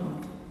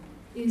Charlotte,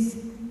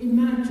 is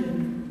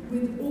imagine,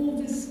 with all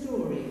this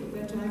story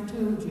that I've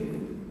told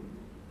you,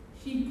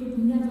 she could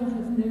never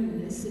have known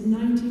this. In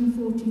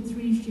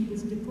 1943, she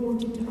was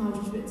deported to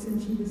Auschwitz and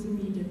she was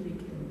immediately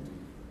killed.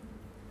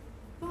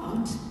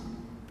 But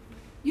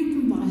you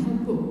can buy her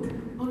book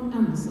on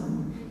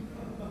Amazon.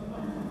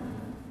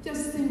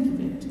 Just think of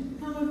it.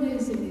 How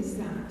amazing is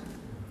that?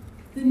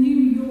 The New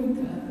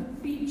Yorker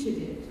featured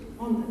it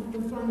on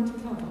the front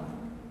cover.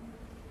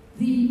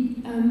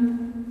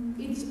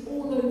 It's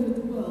all over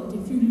the world.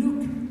 If you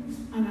look,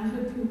 and I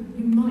hope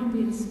you might be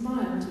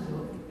inspired to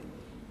look,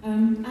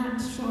 at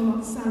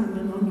Charlotte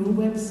Salomon on your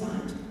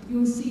website,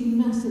 you'll see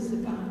masses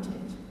about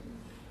it.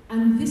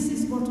 And this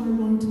is what I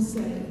want to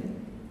say,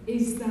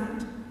 is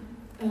that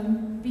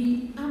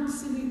be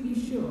absolutely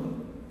sure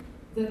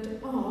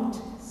that art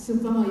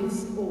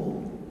survives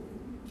all.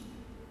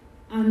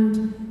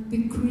 And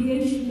the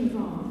creation of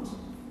art,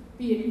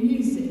 be it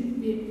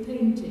music, be it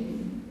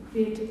painting,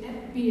 be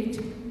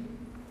it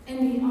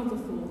any other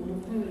form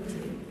of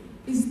poetry,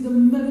 is the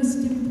most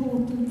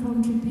important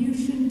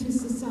contribution to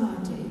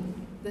society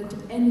that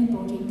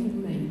anybody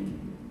can make.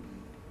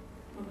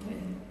 Okay,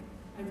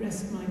 I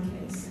rest my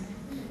case.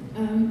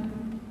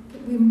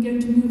 We're going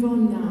to move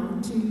on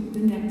now to the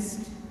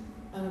next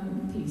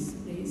piece,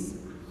 please.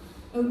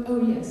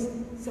 Oh yes,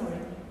 sorry.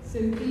 So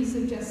these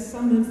are just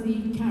some of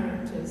the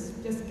characters.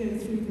 Just go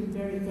through them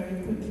very,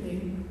 very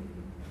quickly.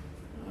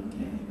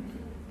 Okay.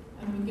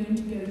 And we're going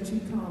to go to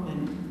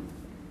Carmen.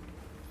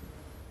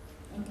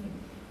 Okay.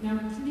 Now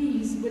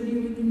please, will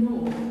you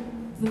ignore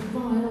the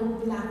vile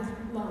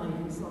black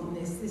lines on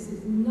this. This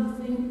is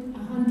nothing,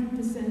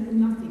 100%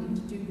 nothing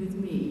to do with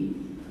me.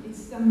 It's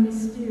some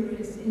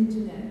mysterious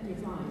internet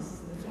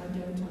device that I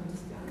don't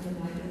understand and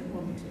I don't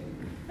want to.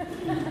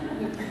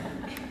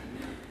 Okay.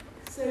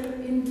 So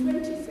in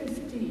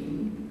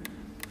 2015,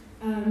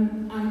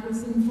 I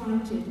was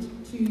invited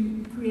to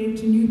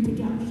create a new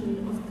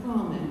production of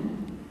Carmen.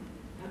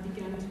 I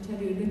began to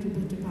tell you a little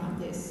bit about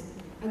this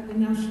at the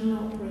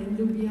National Opera in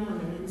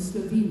Ljubljana in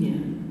Slovenia.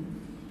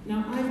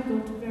 Now, I've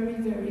got a very,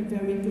 very,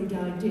 very good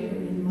idea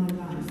in my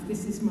life.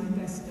 This is my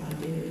best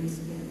idea,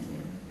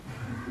 incidentally.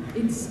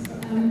 It's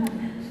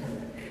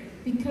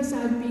because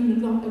I've been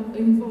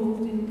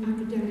involved in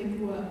academic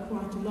work,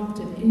 quite a lot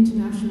of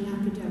international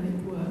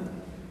academic work.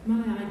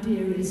 My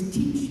idea is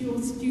teach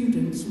your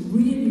students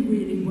really,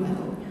 really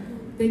well.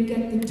 They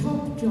get the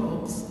top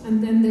jobs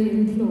and then they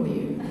employ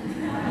you.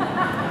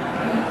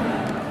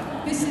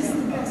 This is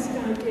the best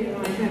idea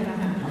I've ever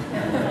had.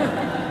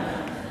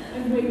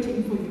 I'm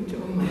waiting for you,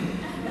 Tom.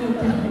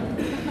 Okay.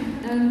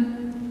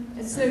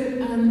 So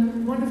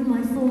one of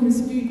my former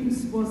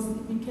students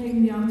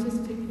became the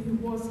artistic, who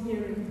was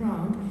here in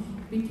Prague,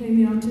 became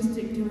the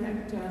artistic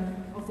director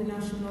of the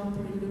National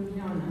Opera in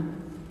Ljubljana.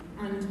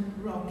 And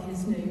Rock,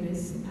 his name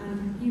is,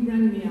 and he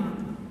rang me up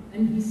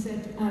and he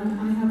said,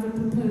 I have a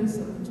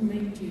proposal to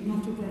make to you,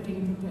 not a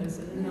wedding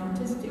proposal, an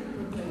artistic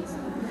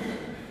proposal.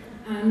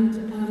 And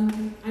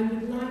I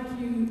would like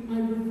to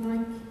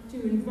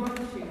invite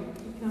you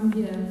to come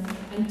here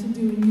and to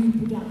do a new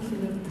production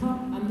of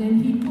Carmen. And then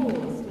he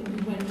paused and he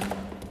went,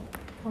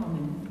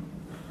 Carmen.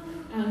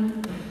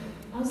 And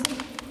I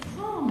said,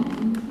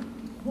 Carmen?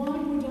 Why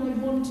would I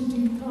want to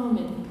do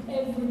Carmen?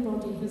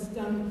 Everybody has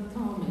done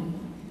Carmen.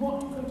 What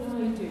could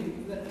I do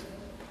that,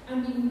 I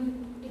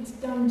mean, it's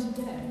done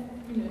to death,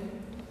 you know.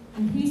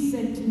 And he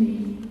said to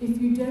me,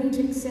 if you don't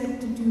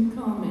accept to do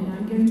Carmen,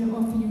 I'm going to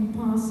offer you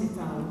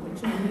Parsifal,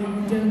 which I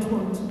know you don't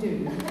want to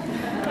do.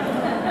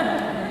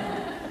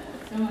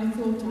 So I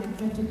thought I'd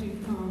better do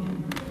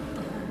Carmen.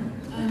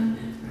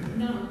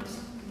 Now,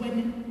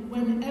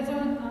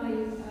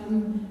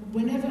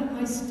 whenever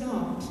I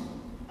start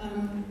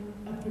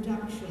a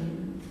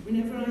production,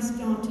 whenever I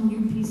start a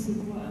new piece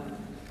of work,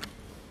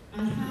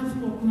 I have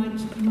what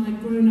my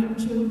grown-up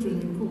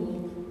children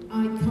call,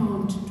 I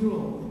can't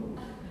draw.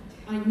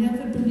 I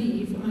never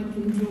believe I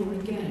can draw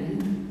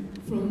again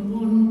from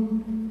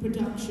one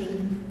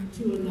production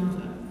to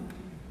another.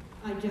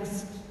 I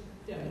just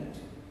don't.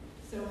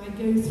 So I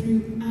go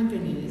through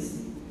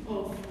agonies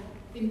of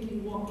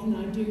thinking, what can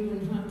I do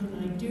and how can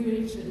I do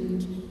it,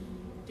 and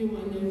do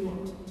I know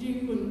what to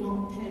do, and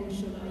what pen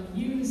shall I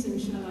use, and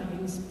shall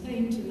I use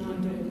paint, and I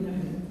don't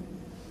know.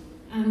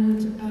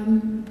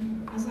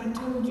 And as I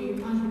told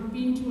you, I had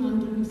been to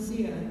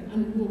Andalusia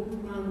and walked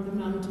around the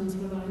mountains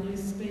where I know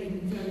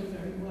Spain very,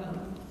 very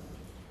well.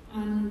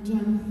 And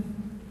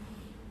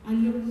I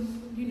look,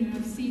 you know,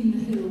 I've seen the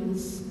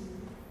hills,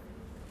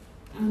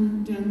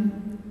 and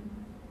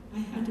I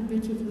had a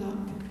bit of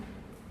luck.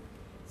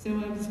 So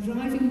I was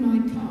driving my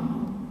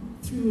car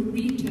through a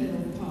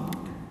retail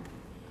park,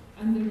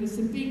 and there was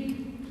a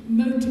big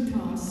motor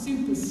car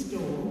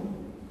superstore,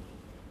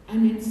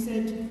 and it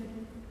said,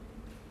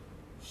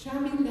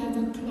 chamois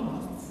leather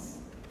cloths,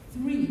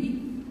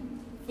 3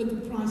 for the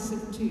price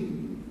of 2.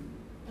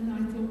 And I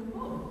thought,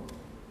 oh,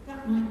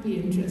 that might be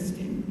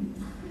interesting.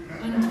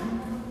 And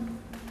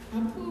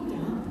I pulled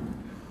up,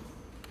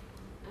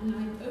 and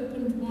I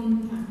opened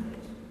one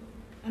packet,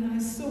 and I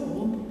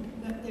saw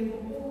that they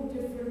were all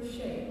different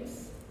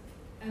shapes,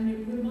 and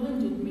it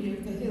reminded me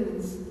of the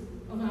hills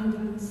of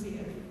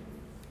Andalusia.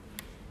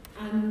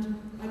 And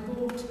I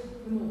bought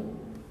them all.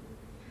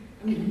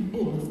 I mean,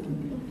 all of them.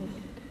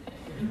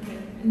 Okay,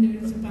 and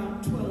there was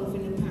about 12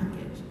 in a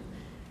packet.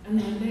 And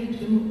I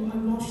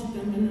washed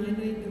them and I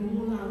laid them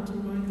all out in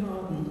my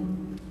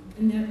garden.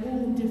 And they're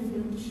all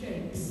different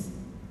shapes.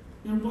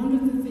 Now, one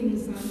of the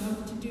things I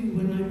love to do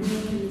when I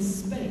work in a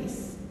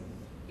space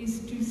is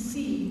to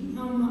see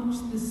how much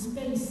the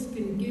space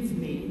can give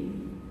me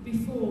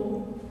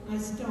before I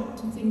start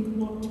to think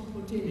what to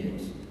put in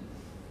it.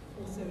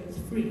 Also, it's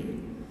free.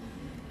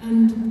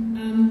 And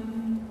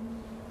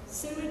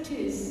so it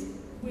is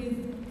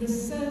with the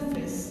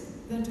surface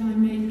that I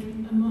make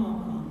a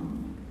mark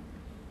on.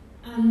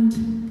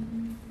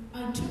 And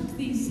I took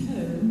these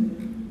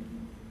home,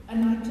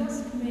 and I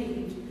just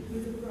made,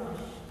 with a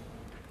brush,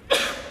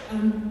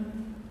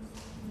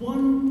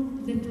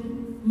 one little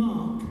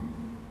mark,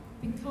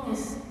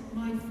 because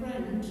my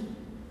friend,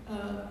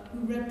 who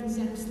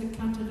represents the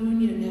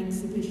Catalonian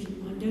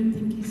exhibition, I don't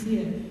think he's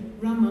here,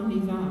 Ramon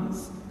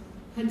Ivars,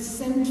 had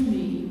sent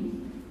me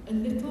a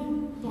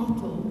little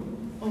bottle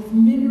of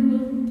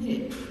mineral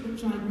pitch,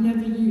 which I'd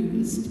never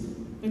used,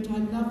 but I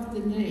love the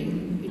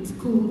name. It's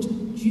called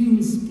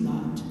Jew's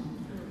Blood,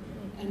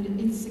 and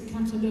it's a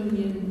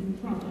Catalonian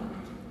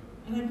product.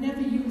 And I'd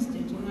never used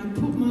it, and I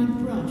put my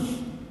brush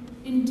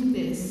into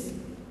this,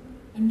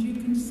 and you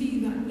can see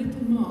that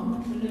little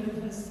mark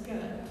below her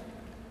skirt.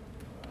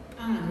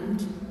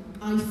 And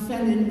I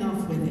fell in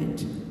love with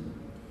it,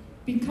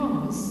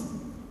 because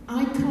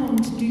I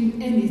can't do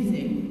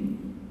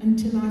anything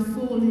until I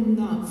fall in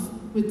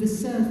love with the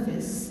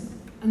surface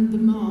and the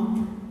mark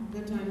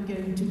that I'm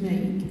going to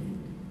make.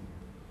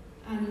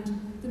 And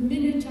the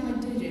minute I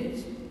did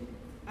it,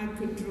 I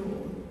could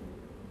draw.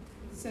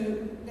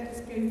 So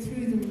let's go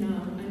through them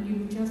now, and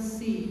you'll just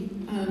see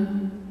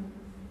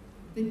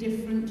the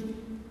different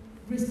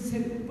risks. So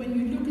when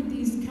you look at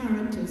these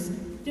characters,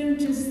 don't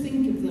just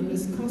think of them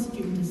as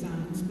costume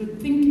designs, but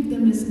think of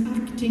them as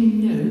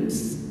acting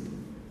notes.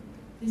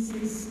 This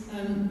is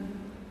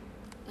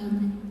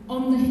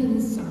On the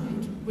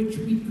Hillside, which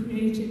we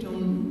created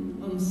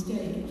on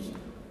stage.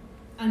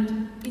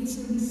 And it's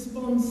a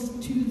response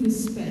to the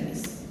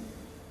space.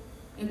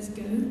 Let's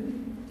go.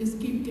 Just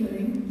keep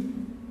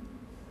going.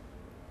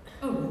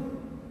 Oh,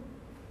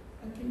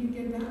 can you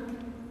get back?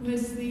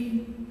 Where's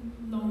the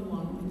long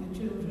one with the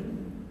children?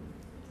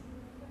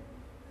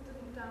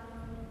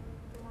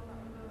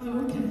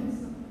 Oh, okay.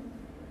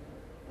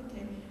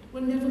 Okay.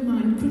 Well, never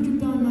mind. Could you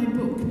buy my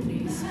book,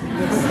 please?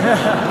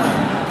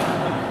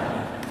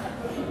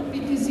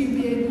 Because you'll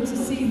be able to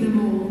see them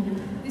all.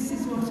 This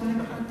is what I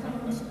can't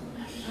cope with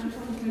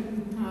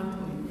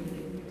PowerPoint,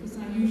 really, because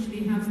I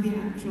usually have the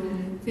actual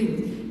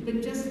thing.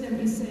 But just let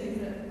me say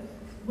that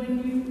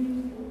when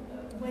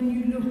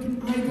you look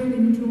at either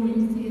in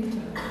drawing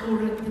theatre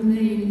or at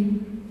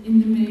in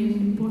the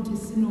main what is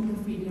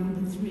scenography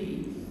number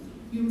 3,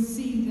 you'll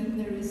see that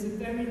there is a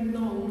very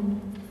long,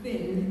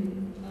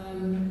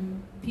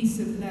 thin piece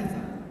of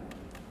leather.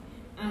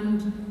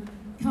 And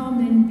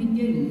Carmen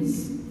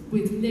begins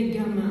with Les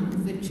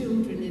Gamins, the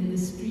children in the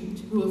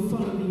street who are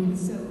following the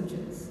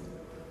soldiers.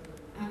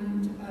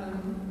 And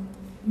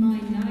my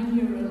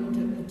 9-year-old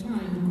at the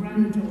time,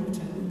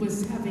 granddaughter,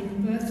 was having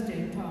a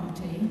birthday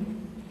party,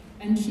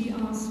 and she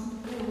asked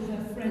all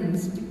her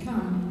friends to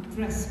come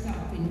dressed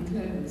up in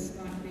clothes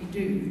like they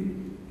do.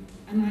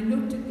 And I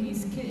looked at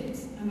these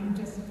kids and I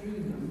just drew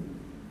them.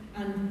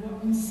 And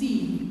what you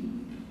see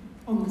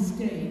on the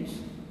stage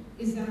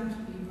is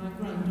actually my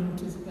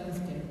granddaughter's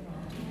birthday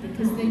party,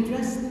 because they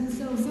dressed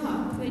themselves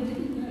up. They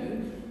didn't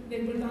know.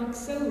 They were like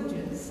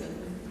soldiers and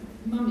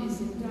mummies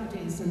and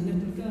daddies and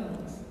little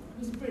girls. It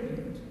was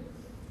brilliant.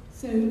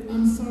 So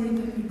I'm sorry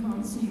that you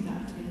can't see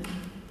that here,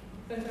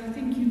 but I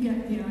think you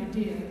get the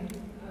idea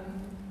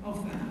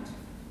of that.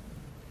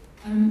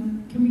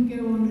 Can we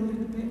go on a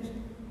little bit?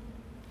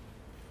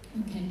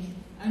 Okay,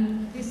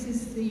 and this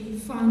is the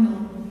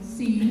final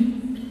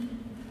scene,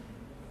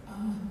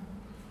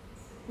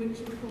 which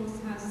of course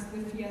has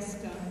the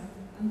fiesta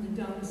and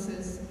the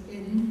dancers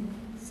in.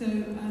 So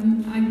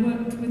I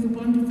worked with a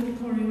wonderful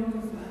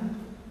choreographer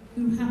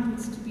who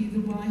happens to be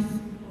the wife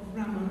of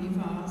Ramon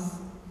Ivars.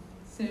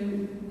 So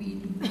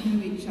we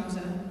knew each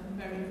other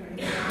very, very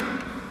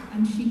well.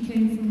 And she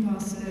came from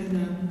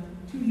Barcelona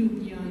to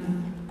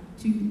Ljubljana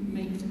to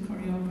make the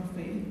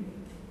choreography.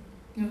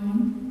 Go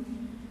on.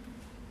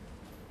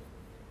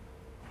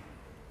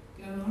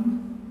 Go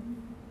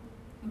on.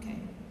 Okay.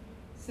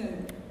 So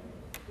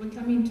we're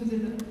coming to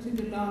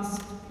the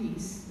last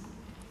piece.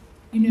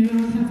 You know,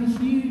 I have a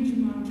huge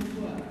amount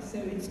of work, so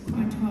it's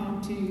quite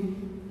hard to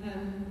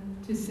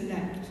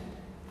select.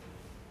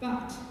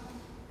 But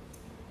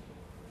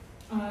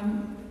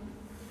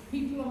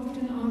people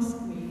often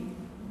ask me,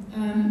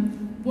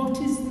 what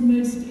is the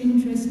most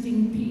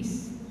interesting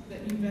piece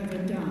that you've ever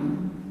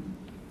done?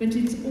 But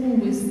it's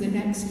always the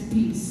next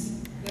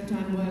piece that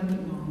I'm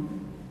working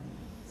on.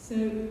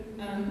 So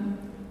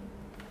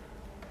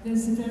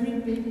there's a very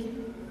big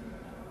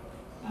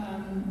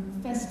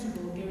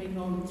festival going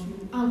on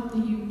throughout the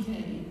UK,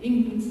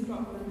 England,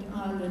 Scotland,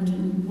 Ireland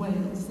and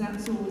Wales.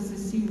 That's always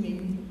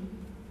assuming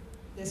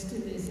there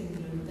still is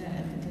England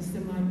there, because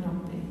there might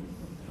not be.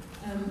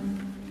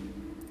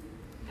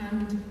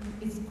 And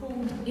it's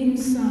called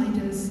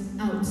Insiders,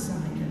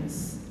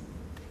 Outsiders.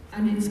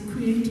 And it's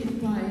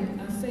created by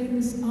a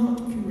famous art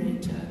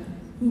curator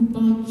who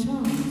by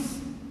chance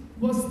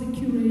was the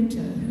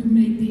curator who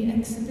made the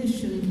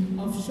exhibition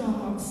of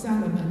Sherlock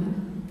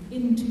Salomon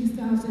in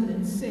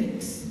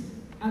 2006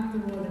 at the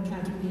Royal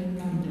Academy in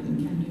London,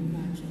 can you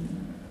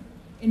imagine?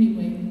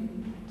 Anyway,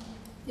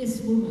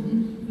 this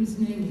woman, whose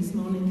name is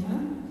Monica,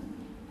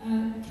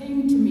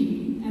 came to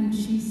me and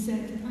she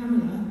said,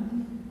 Pamela,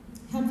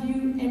 have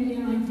you any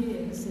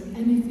ideas of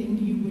anything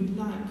you would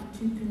like to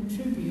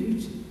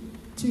contribute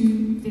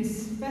to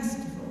this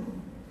festival?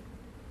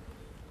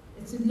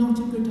 It's not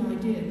a good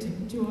idea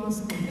to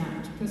ask me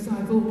that, because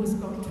I've always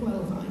got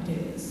 12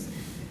 ideas.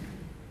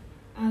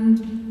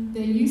 And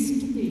there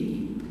used to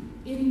be,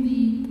 in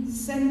the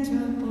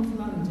centre of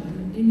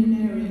London, in an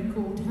area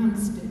called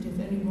Hampstead, if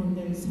anyone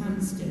knows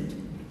Hampstead,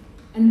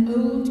 an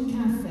old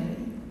cafe.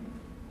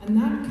 And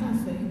that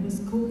cafe was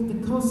called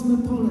the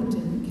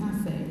Cosmopolitan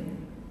Cafe.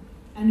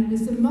 And it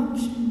was a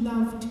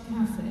much-loved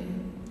cafe.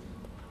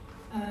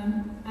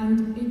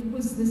 And it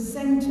was the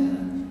centre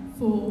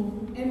for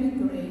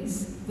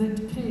emigres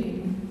that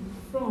came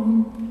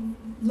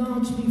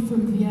largely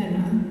from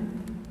Vienna,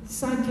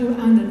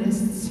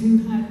 psychoanalysts who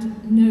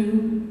had no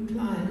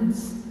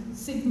clients,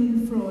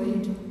 Sigmund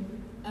Freud,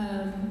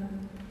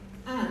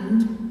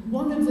 and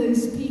one of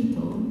those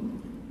people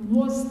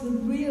was the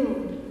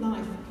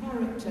real-life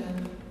character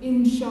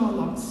in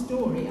Charlotte's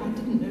story. I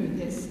didn't know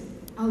this.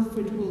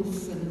 Alfred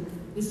Wolfson,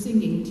 the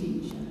singing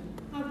teacher.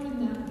 How can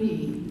that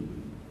be?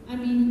 I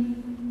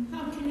mean,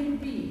 how can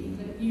it be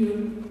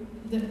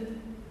that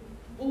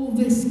all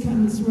this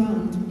comes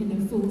round in a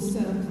full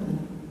circle?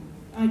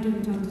 I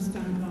don't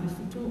understand life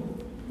at all.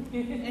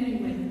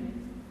 Anyway,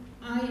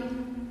 I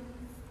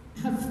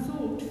have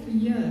thought for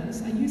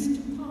years, I used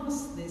to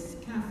pass this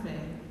cafe,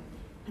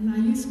 and I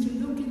used to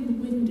look in the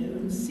window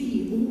and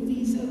see all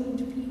these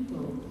old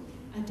people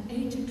at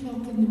 8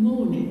 o'clock in the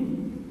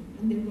morning,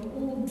 and they were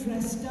all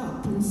dressed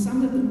up, and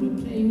some of them were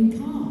playing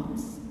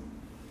cards.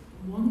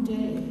 And one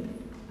day,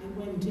 I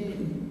went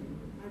in.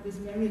 I was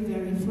very,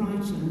 very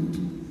frightened,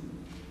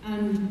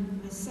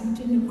 and I sat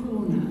in a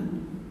corner,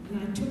 and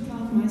I took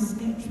out my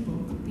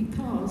sketchbook,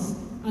 because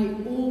I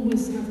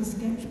always have a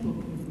sketchbook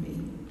with me,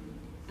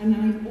 and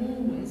I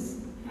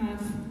always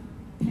have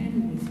a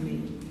pen with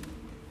me,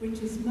 which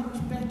is much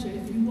better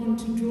if you want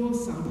to draw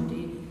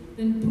somebody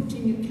than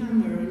putting a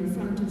camera in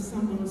front of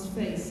someone's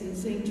face and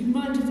saying, do you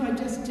mind if I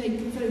just take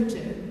a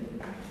photo?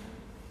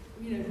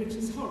 You know, which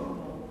is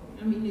horrible.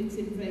 I mean, it's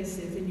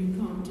invasive and you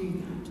can't do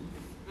that.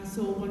 I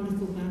saw a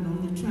wonderful man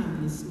on the tram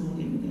this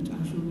morning that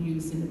I shall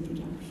use in a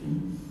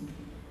production.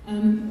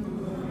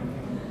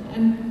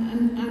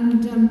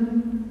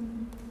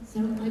 So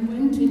I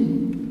went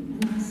in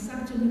and I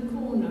sat in a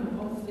corner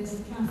of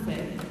this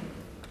cafe,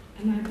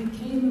 and I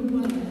became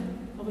aware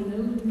of an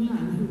old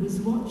man who was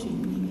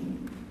watching me.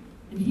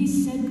 And he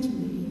said to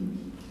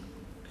me,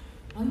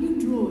 are you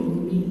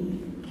drawing me?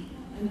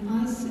 And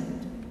I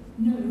said,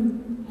 no,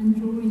 I'm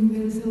drawing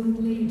those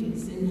old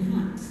ladies in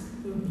hats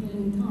who are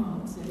playing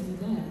cards over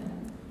there.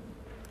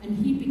 And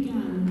he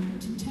began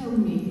to tell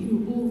me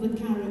who all the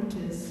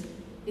characters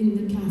in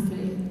the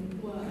cafe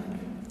were.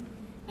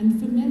 And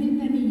for many,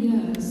 many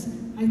years,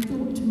 I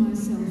thought to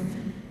myself,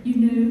 you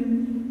know,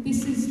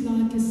 this is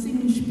like a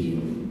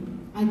singspiel.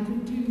 I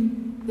could do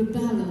the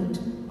ballad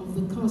of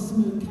the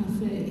Cosmo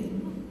Cafe,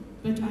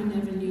 but I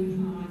never knew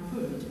how I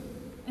could,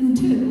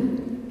 until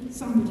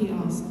somebody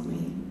asked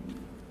me.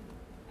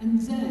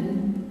 And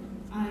then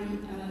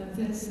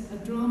there's a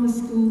drama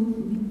school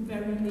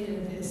very near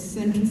this,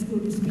 Central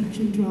School of Speech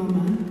and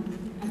Drama.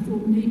 I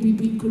thought maybe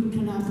we could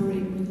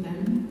collaborate with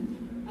them.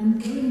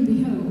 And lo and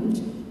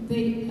behold,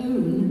 they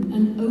own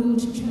an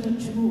old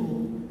church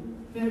hall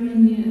very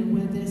near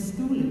where their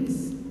school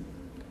is.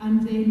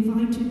 And they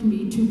invited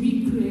me to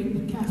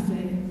recreate the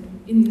cafe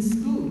in the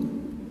school,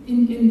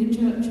 in the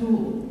church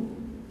hall.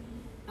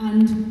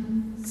 And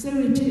so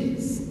it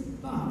is,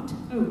 but,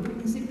 oh,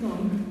 is it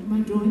gone? Am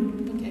I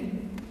drawing? Okay.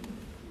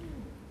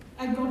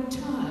 I got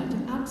tired,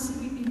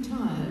 absolutely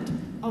tired,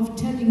 of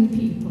telling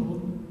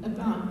people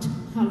about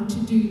how to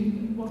do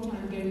what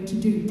I'm going to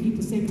do.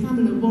 People say,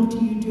 Pamela, what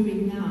are you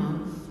doing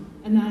now?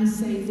 And I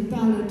say, the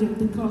ballad of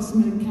the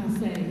Cosmo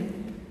Cafe.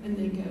 And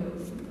they go, oh,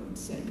 for God's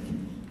sake,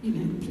 you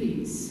know,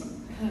 please.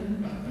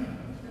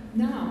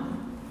 Now,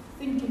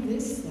 think of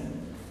this, though.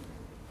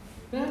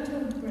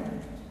 Bertolt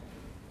Brecht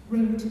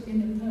wrote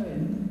in a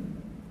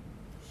poem,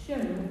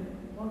 show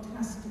what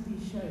has to be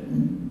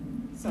shown.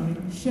 Sorry,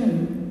 show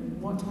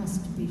what has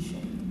to be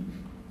shown.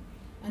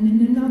 And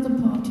in another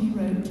part he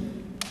wrote,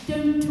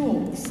 don't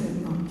talk so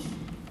much,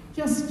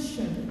 just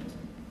show it,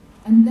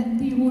 and let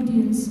the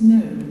audience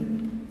know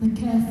the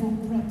careful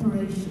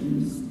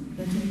preparations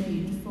that are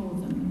made for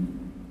them.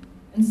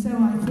 And so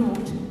I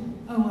thought,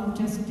 oh, I'll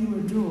just do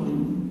a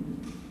drawing.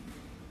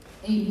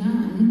 A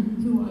man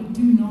who I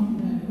do not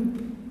know,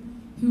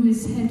 who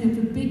is head of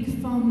a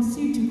big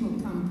pharmaceutical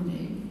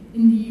company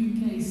in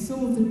the UK,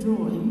 saw the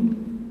drawing,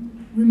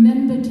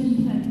 remembered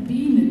he had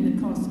been in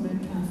the Cosmo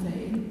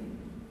Cafe,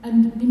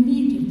 and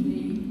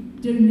immediately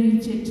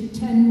donated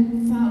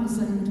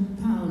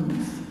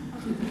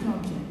 £10,000 to the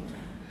project.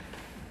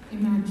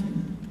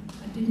 Imagine,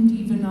 I didn't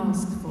even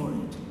ask for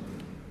it.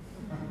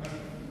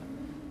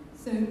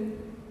 So,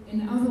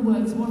 in other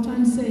words, what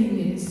I'm saying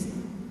is,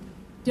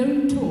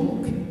 don't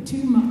talk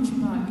too much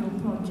about your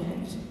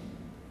project.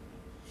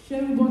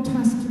 Show what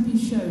has to be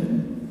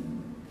shown.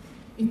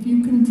 If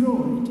you can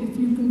draw it, if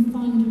you can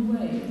find a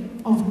way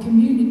of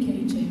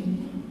communicating,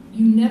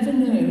 you never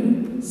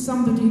know,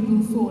 somebody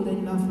will fall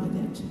in love with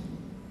it.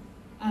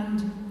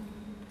 And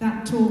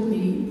that taught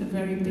me a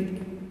very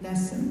big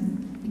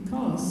lesson,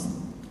 because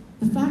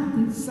the fact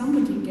that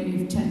somebody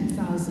gave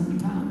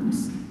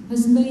 £10,000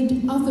 has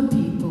made other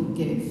people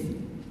give.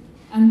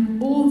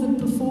 And all the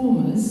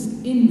performers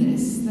in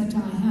this that I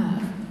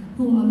have,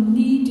 who are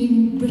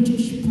leading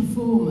British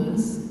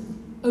performers,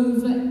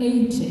 over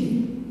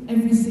 80,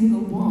 every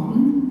single one,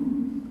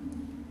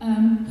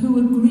 who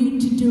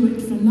agreed to do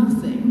it for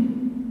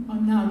nothing,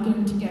 are now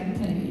going to get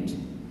paid.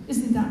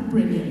 Isn't that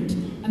brilliant?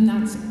 And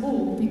that's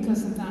all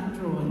because of that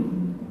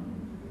drawing.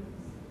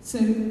 So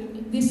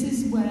this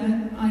is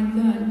where I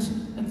learnt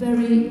a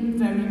very,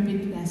 very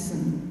big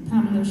lesson.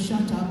 Pamela,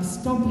 shut up,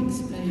 stop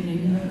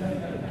explaining.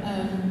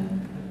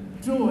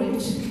 Draw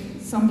it,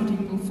 somebody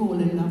will fall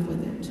in love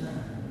with it.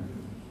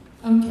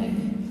 Okay,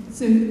 so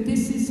So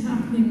this is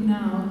happening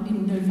now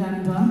in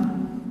November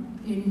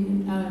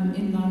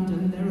in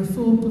London. There are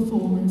 4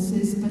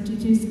 performances, but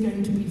it is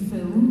going to be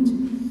filmed,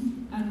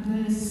 and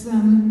there's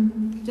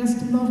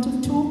just a lot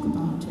of talk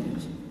about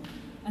it.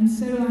 And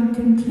so I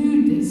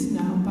conclude this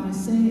now by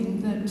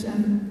saying that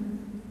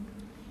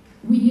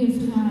we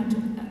have had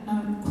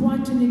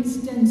quite an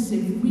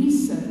extensive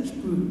research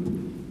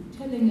group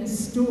telling us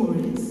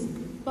stories,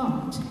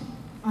 but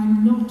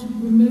I'm not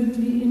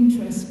remotely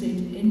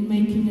interested in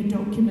making a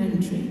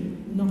documentary,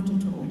 not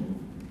at all.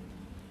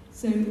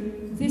 So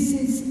this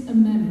is a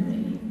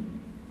memory,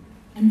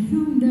 and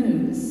who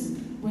knows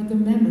whether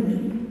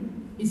memory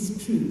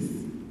is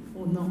truth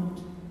or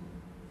not.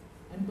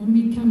 And when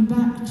we come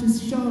back to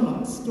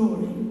Charlotte's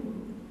story,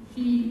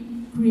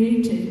 she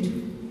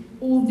created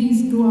all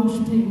these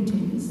gouache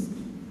paintings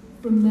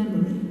from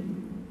memory.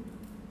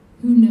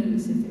 Who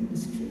knows if it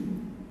was true?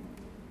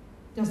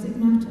 Does it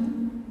matter?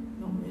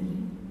 Not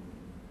really.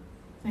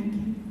 Thank you.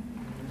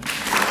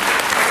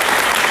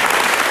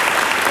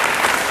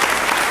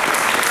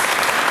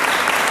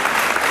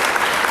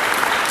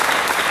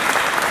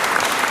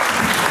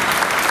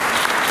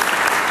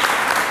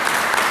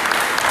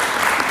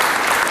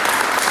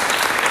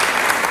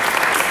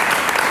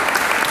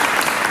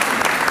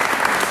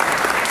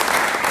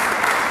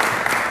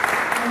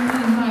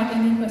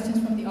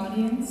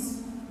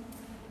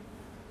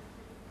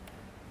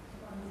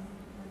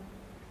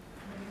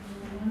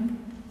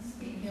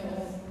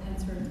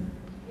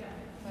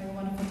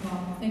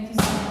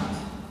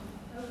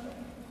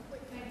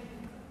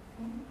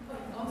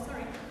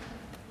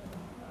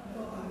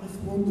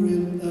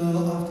 Wondering,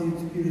 after your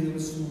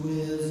experience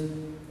with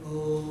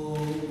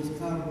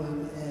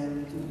Carmen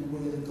and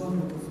with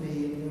Gone Cafe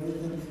and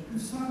everything,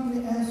 if somebody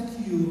asked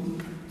you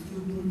to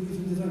produce a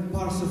design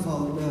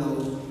Parsifal now,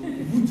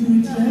 would you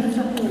reject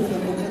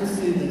or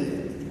consider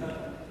it?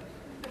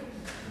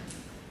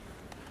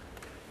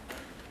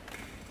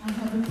 I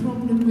have a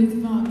problem with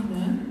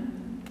Wagner,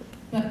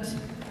 but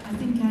I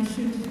think I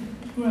should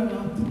grow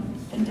up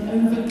and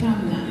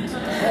overcome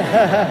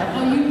that.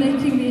 Are you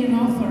making me an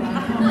offer I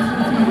can't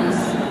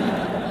refuse?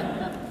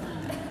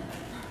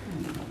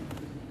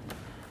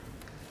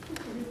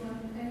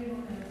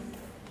 Anyone else?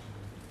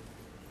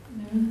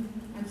 No?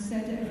 I've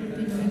said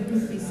everything that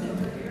could be said.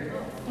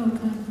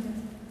 Okay.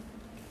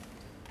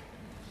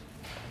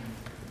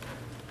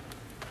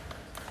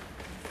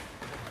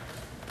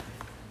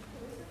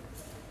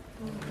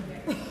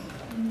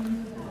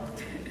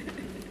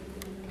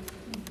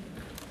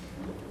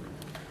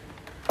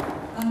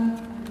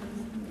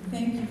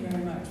 Thank you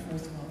very much,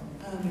 first of all.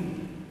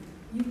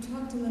 You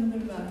talked a little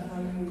bit about how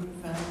you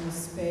found the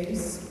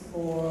space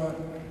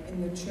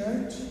in the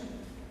church,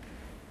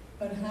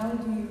 but how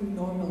do you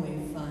normally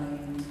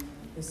find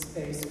the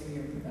space for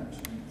your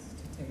productions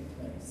to take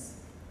place?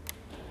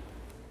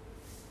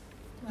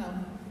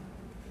 Well,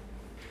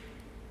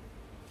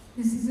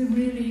 this is a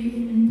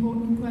really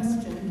important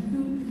question.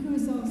 Who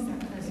has asked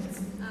that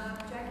question?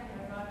 Jackie,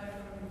 I brought it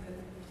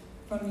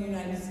from the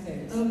United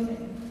States. Okay.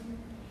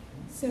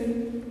 So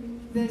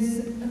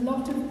there's a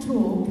lot of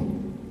talk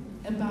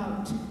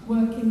about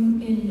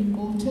working in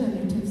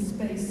alternative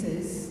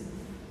spaces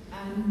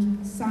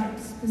and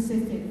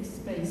site-specific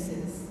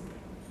spaces.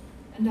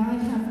 And I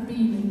have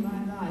been in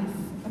my life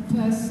a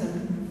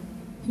person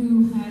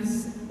who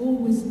has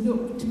always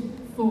looked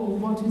for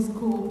what is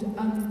called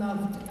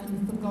unloved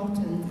and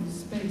forgotten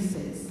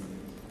spaces.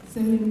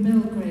 So in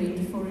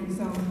Belgrade, for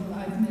example,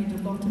 I've made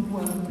a lot of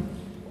work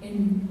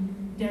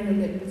in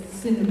derelict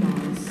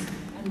cinemas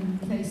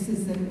and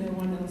places that no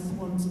one else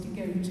wants to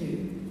go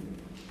to.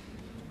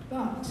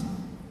 But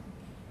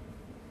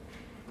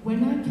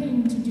when I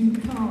came to do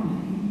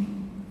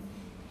Carmen,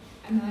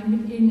 and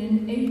I'm in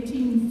an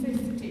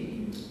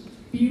 1850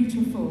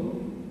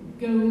 beautiful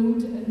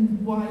gold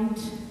and white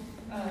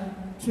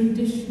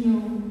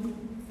traditional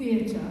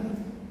theatre,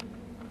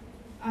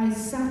 I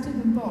sat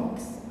in a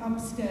box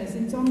upstairs.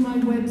 It's on my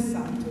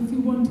website. If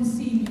you want to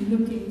see me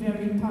looking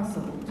very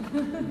puzzled,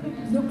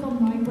 look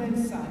on my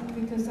website,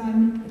 because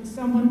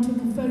someone took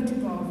a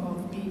photograph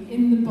of me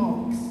in the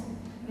box,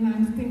 and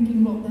I'm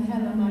thinking, what the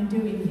hell am I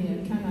doing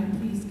here? Can I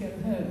please go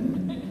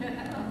home?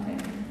 Okay.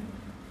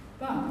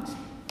 But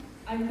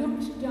I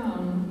looked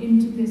down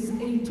into this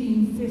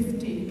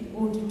 1850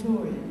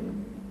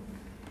 auditorium,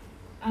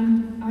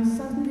 and I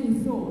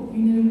suddenly thought,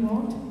 you know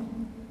what?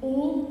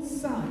 All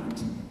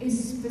site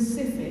is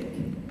specific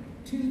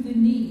to the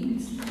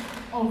needs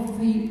of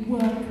the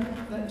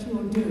work that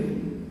you're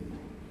doing.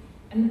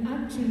 And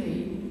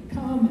actually,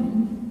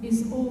 Carmen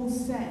is all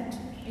set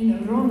in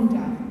a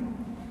ronda,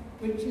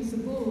 which is a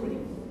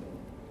ballroom.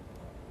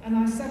 And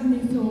I suddenly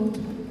thought,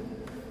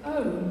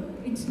 oh,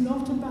 it's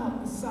not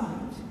about the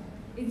site,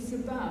 it's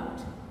about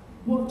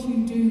what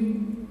you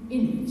do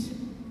in it.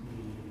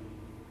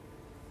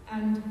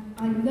 And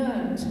I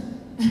learned,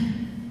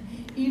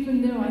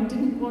 even though I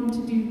didn't want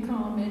to do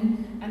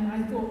Carmen, and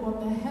I thought, what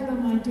the hell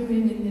am I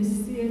doing in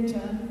this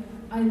theatre?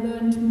 I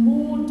learned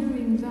more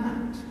doing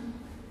that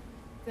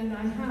than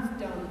I have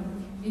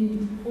done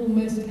in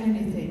almost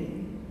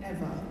anything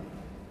ever.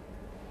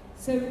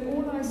 So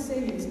all I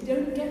say is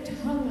don't get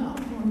hung up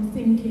on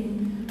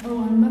thinking,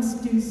 oh, I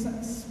must do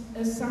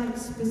a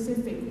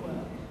site-specific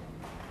work,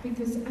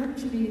 because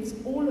actually it's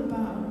all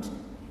about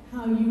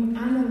how you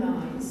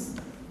analyze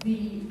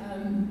the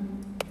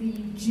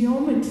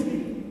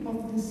geometry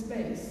of the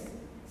space.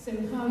 So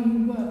how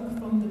you work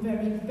from the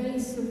very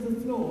base of the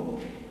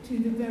floor to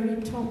the very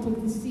top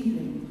of the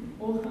ceiling,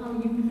 or how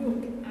you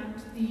look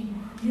at the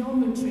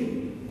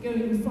geometry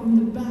going from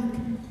the back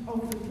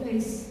of the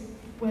place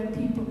where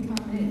people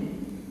come in.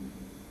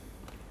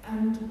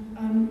 And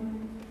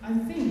I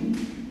think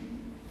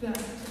that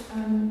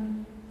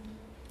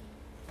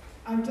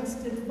I've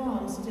just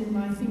advanced in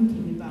my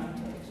thinking about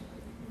it.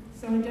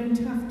 So I don't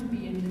have to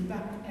be in the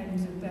back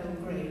ends of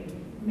Belgrade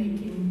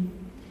making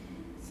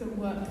some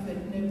work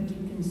that nobody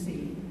can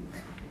see,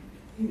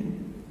 you know.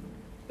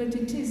 But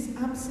it is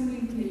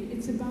absolutely,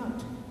 it's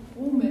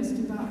almost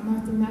about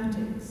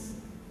mathematics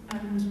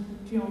and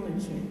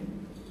geometry.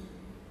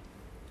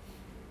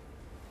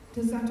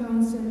 Does that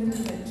answer a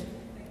little bit?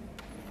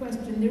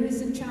 Question. There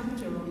is a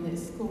chapter on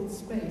this called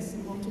Space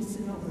and What is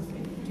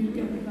Scenography. Do you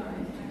get that?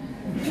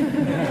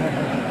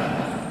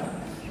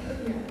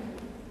 Yeah.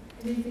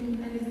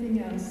 Anything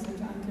else that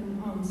I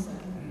can answer?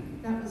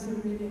 That was a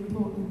really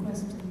important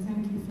question.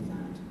 Thank you for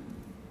that.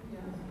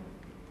 Yeah.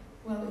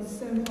 Well, it's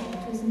so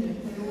hot, isn't it?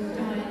 We're all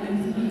dying of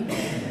heat.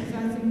 So I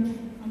think,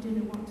 I don't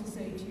know what to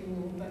say to you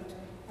all, but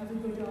have a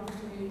good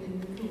afternoon in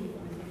the cool, I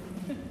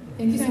think.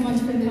 Thank you so much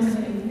for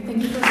listening.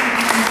 Thank you for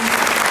listening.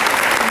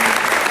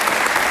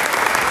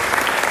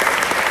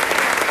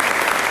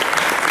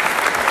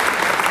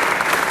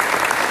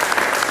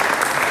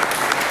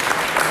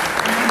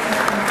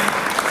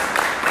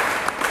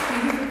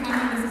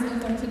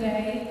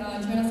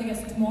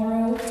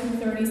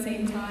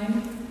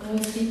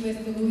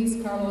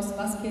 Luis Carlos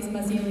Vasquez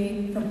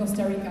Mazili from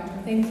Costa Rica.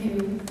 Thank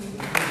you.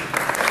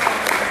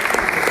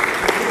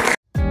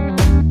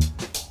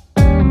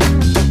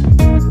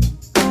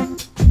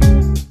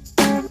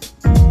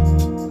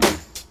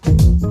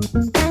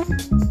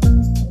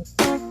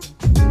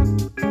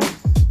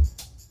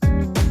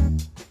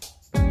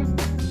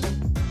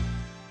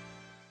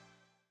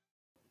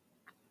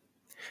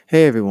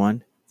 Hey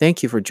everyone,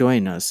 thank you for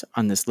joining us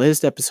on this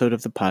latest episode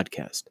of the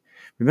podcast.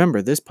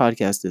 Remember, this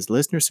podcast is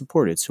listener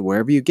supported, so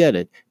wherever you get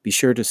it, be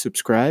sure to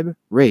subscribe,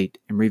 rate,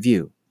 and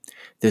review.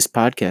 This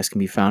podcast can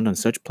be found on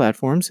such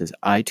platforms as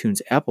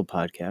iTunes, Apple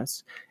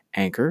Podcasts,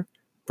 Anchor,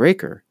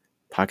 Breaker,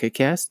 Pocket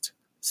Casts,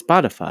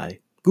 Spotify,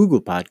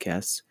 Google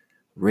Podcasts,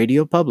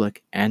 Radio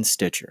Public, and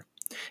Stitcher.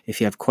 If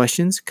you have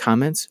questions,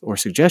 comments, or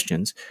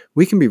suggestions,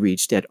 we can be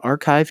reached at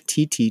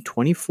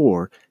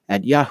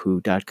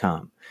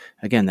archiveTT24@yahoo.com.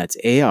 Again, that's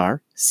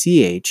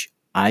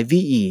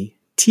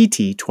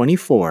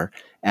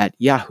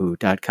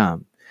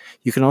ARCHIVETT24@yahoo.com.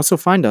 You can also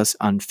find us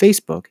on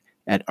Facebook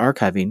at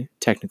Archiving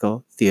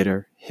Technical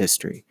Theater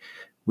History.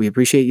 We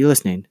appreciate you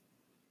listening.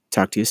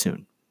 Talk to you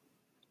soon.